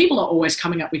 and people are always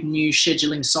coming up with new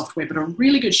scheduling software, but a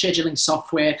really good scheduling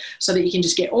software so that you can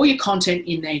just get all your content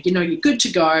in there. You know, you're good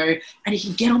to go, and you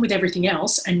can get on with everything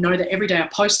else and know that every day a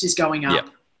post is going up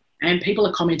and people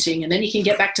are commenting, and then you can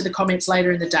get back to the comments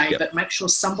later in the day, but make sure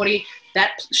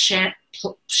that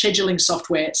scheduling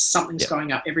software, something's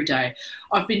going up every day.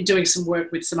 I've been doing some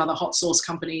work with some other hot sauce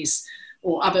companies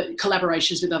or other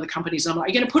collaborations with other companies. And I'm like, are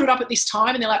you going to put it up at this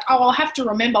time? And they're like, I'll have to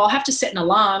remember. I'll have to set an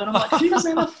alarm. And I'm like, who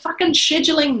doesn't have a fucking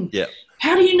scheduling? Yeah.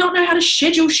 How do you not know how to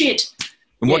schedule shit?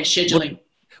 Scheduling.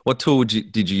 What tool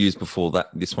did you use before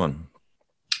this one?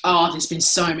 Oh, there's been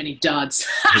so many duds.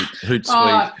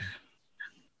 Hootsuite.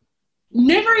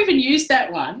 Never even used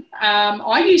that one.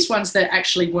 I used ones that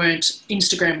actually weren't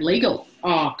Instagram legal.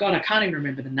 Oh, God, I can't even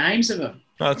remember the names of them.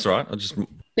 Oh, that's all right.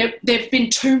 There've been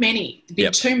too many.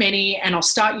 Too many, and I'll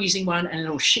start using one and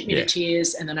it'll shit me to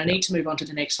tears, and then I need to move on to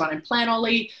the next one. And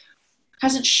Planoly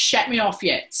hasn't shat me off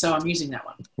yet, so I'm using that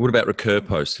one. What about Recur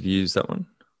Post? Have you used that one?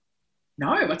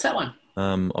 No, what's that one?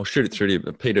 I'll shoot it through to you.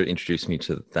 Peter introduced me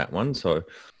to that one, so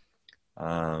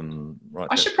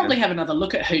I should probably have another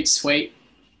look at Hootsuite.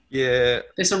 Yeah.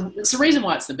 There's a reason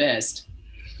why it's the best.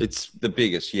 It's the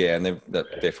biggest, yeah, and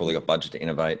therefore they've got budget to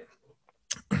innovate.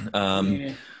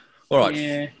 Yeah. All right.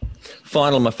 Yeah.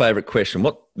 Final, my favourite question.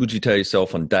 What would you tell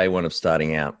yourself on day one of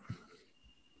starting out?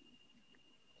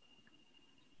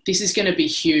 This is going to be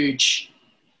huge,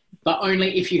 but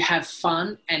only if you have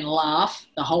fun and laugh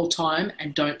the whole time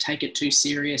and don't take it too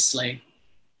seriously.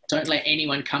 Don't let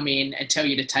anyone come in and tell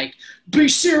you to be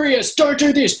serious, don't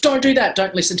do this, don't do that.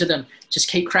 Don't listen to them. Just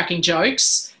keep cracking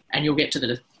jokes and you'll get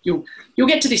to you'll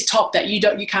get to this top that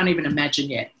you can't even imagine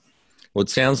yet. Well, it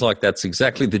sounds like that's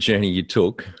exactly the journey you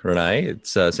took, Renae. It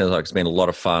sounds like it's been a lot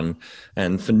of fun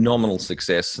and phenomenal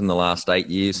success in the last 8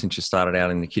 years since you started out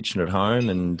in the kitchen at home,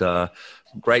 and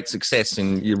great success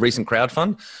in your recent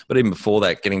crowdfund. But even before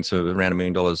that, getting to around $1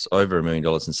 million, over $1 million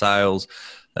in sales,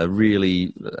 a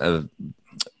really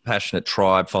passionate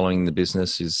tribe following the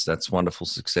business that's wonderful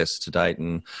success to date,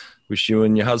 and wish you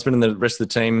and your husband and the rest of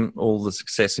the team all the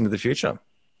success into the future.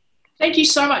 Thank you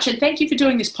so much. And thank you for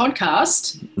doing this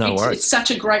podcast. No worries. It's such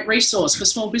a great resource for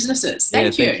small businesses.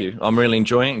 Thank you. I'm really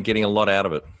enjoying it and getting a lot out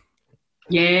of it.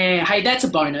 Yeah. Hey, that's a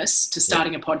bonus to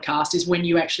starting a podcast, is when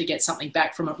you actually get something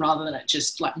back from it rather than it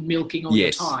just like milking all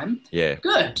the time. Yeah.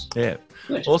 Good. Yeah.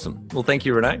 Good. Awesome. Well, thank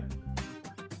you, Renae.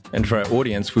 And for our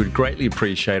audience, we'd greatly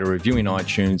appreciate a review in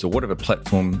iTunes or whatever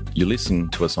platform you listen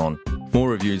to us on. More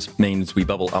reviews means we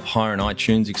bubble up higher in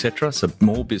iTunes, etc. So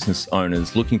more business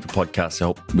owners looking for podcasts to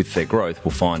help with their growth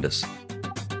will find us.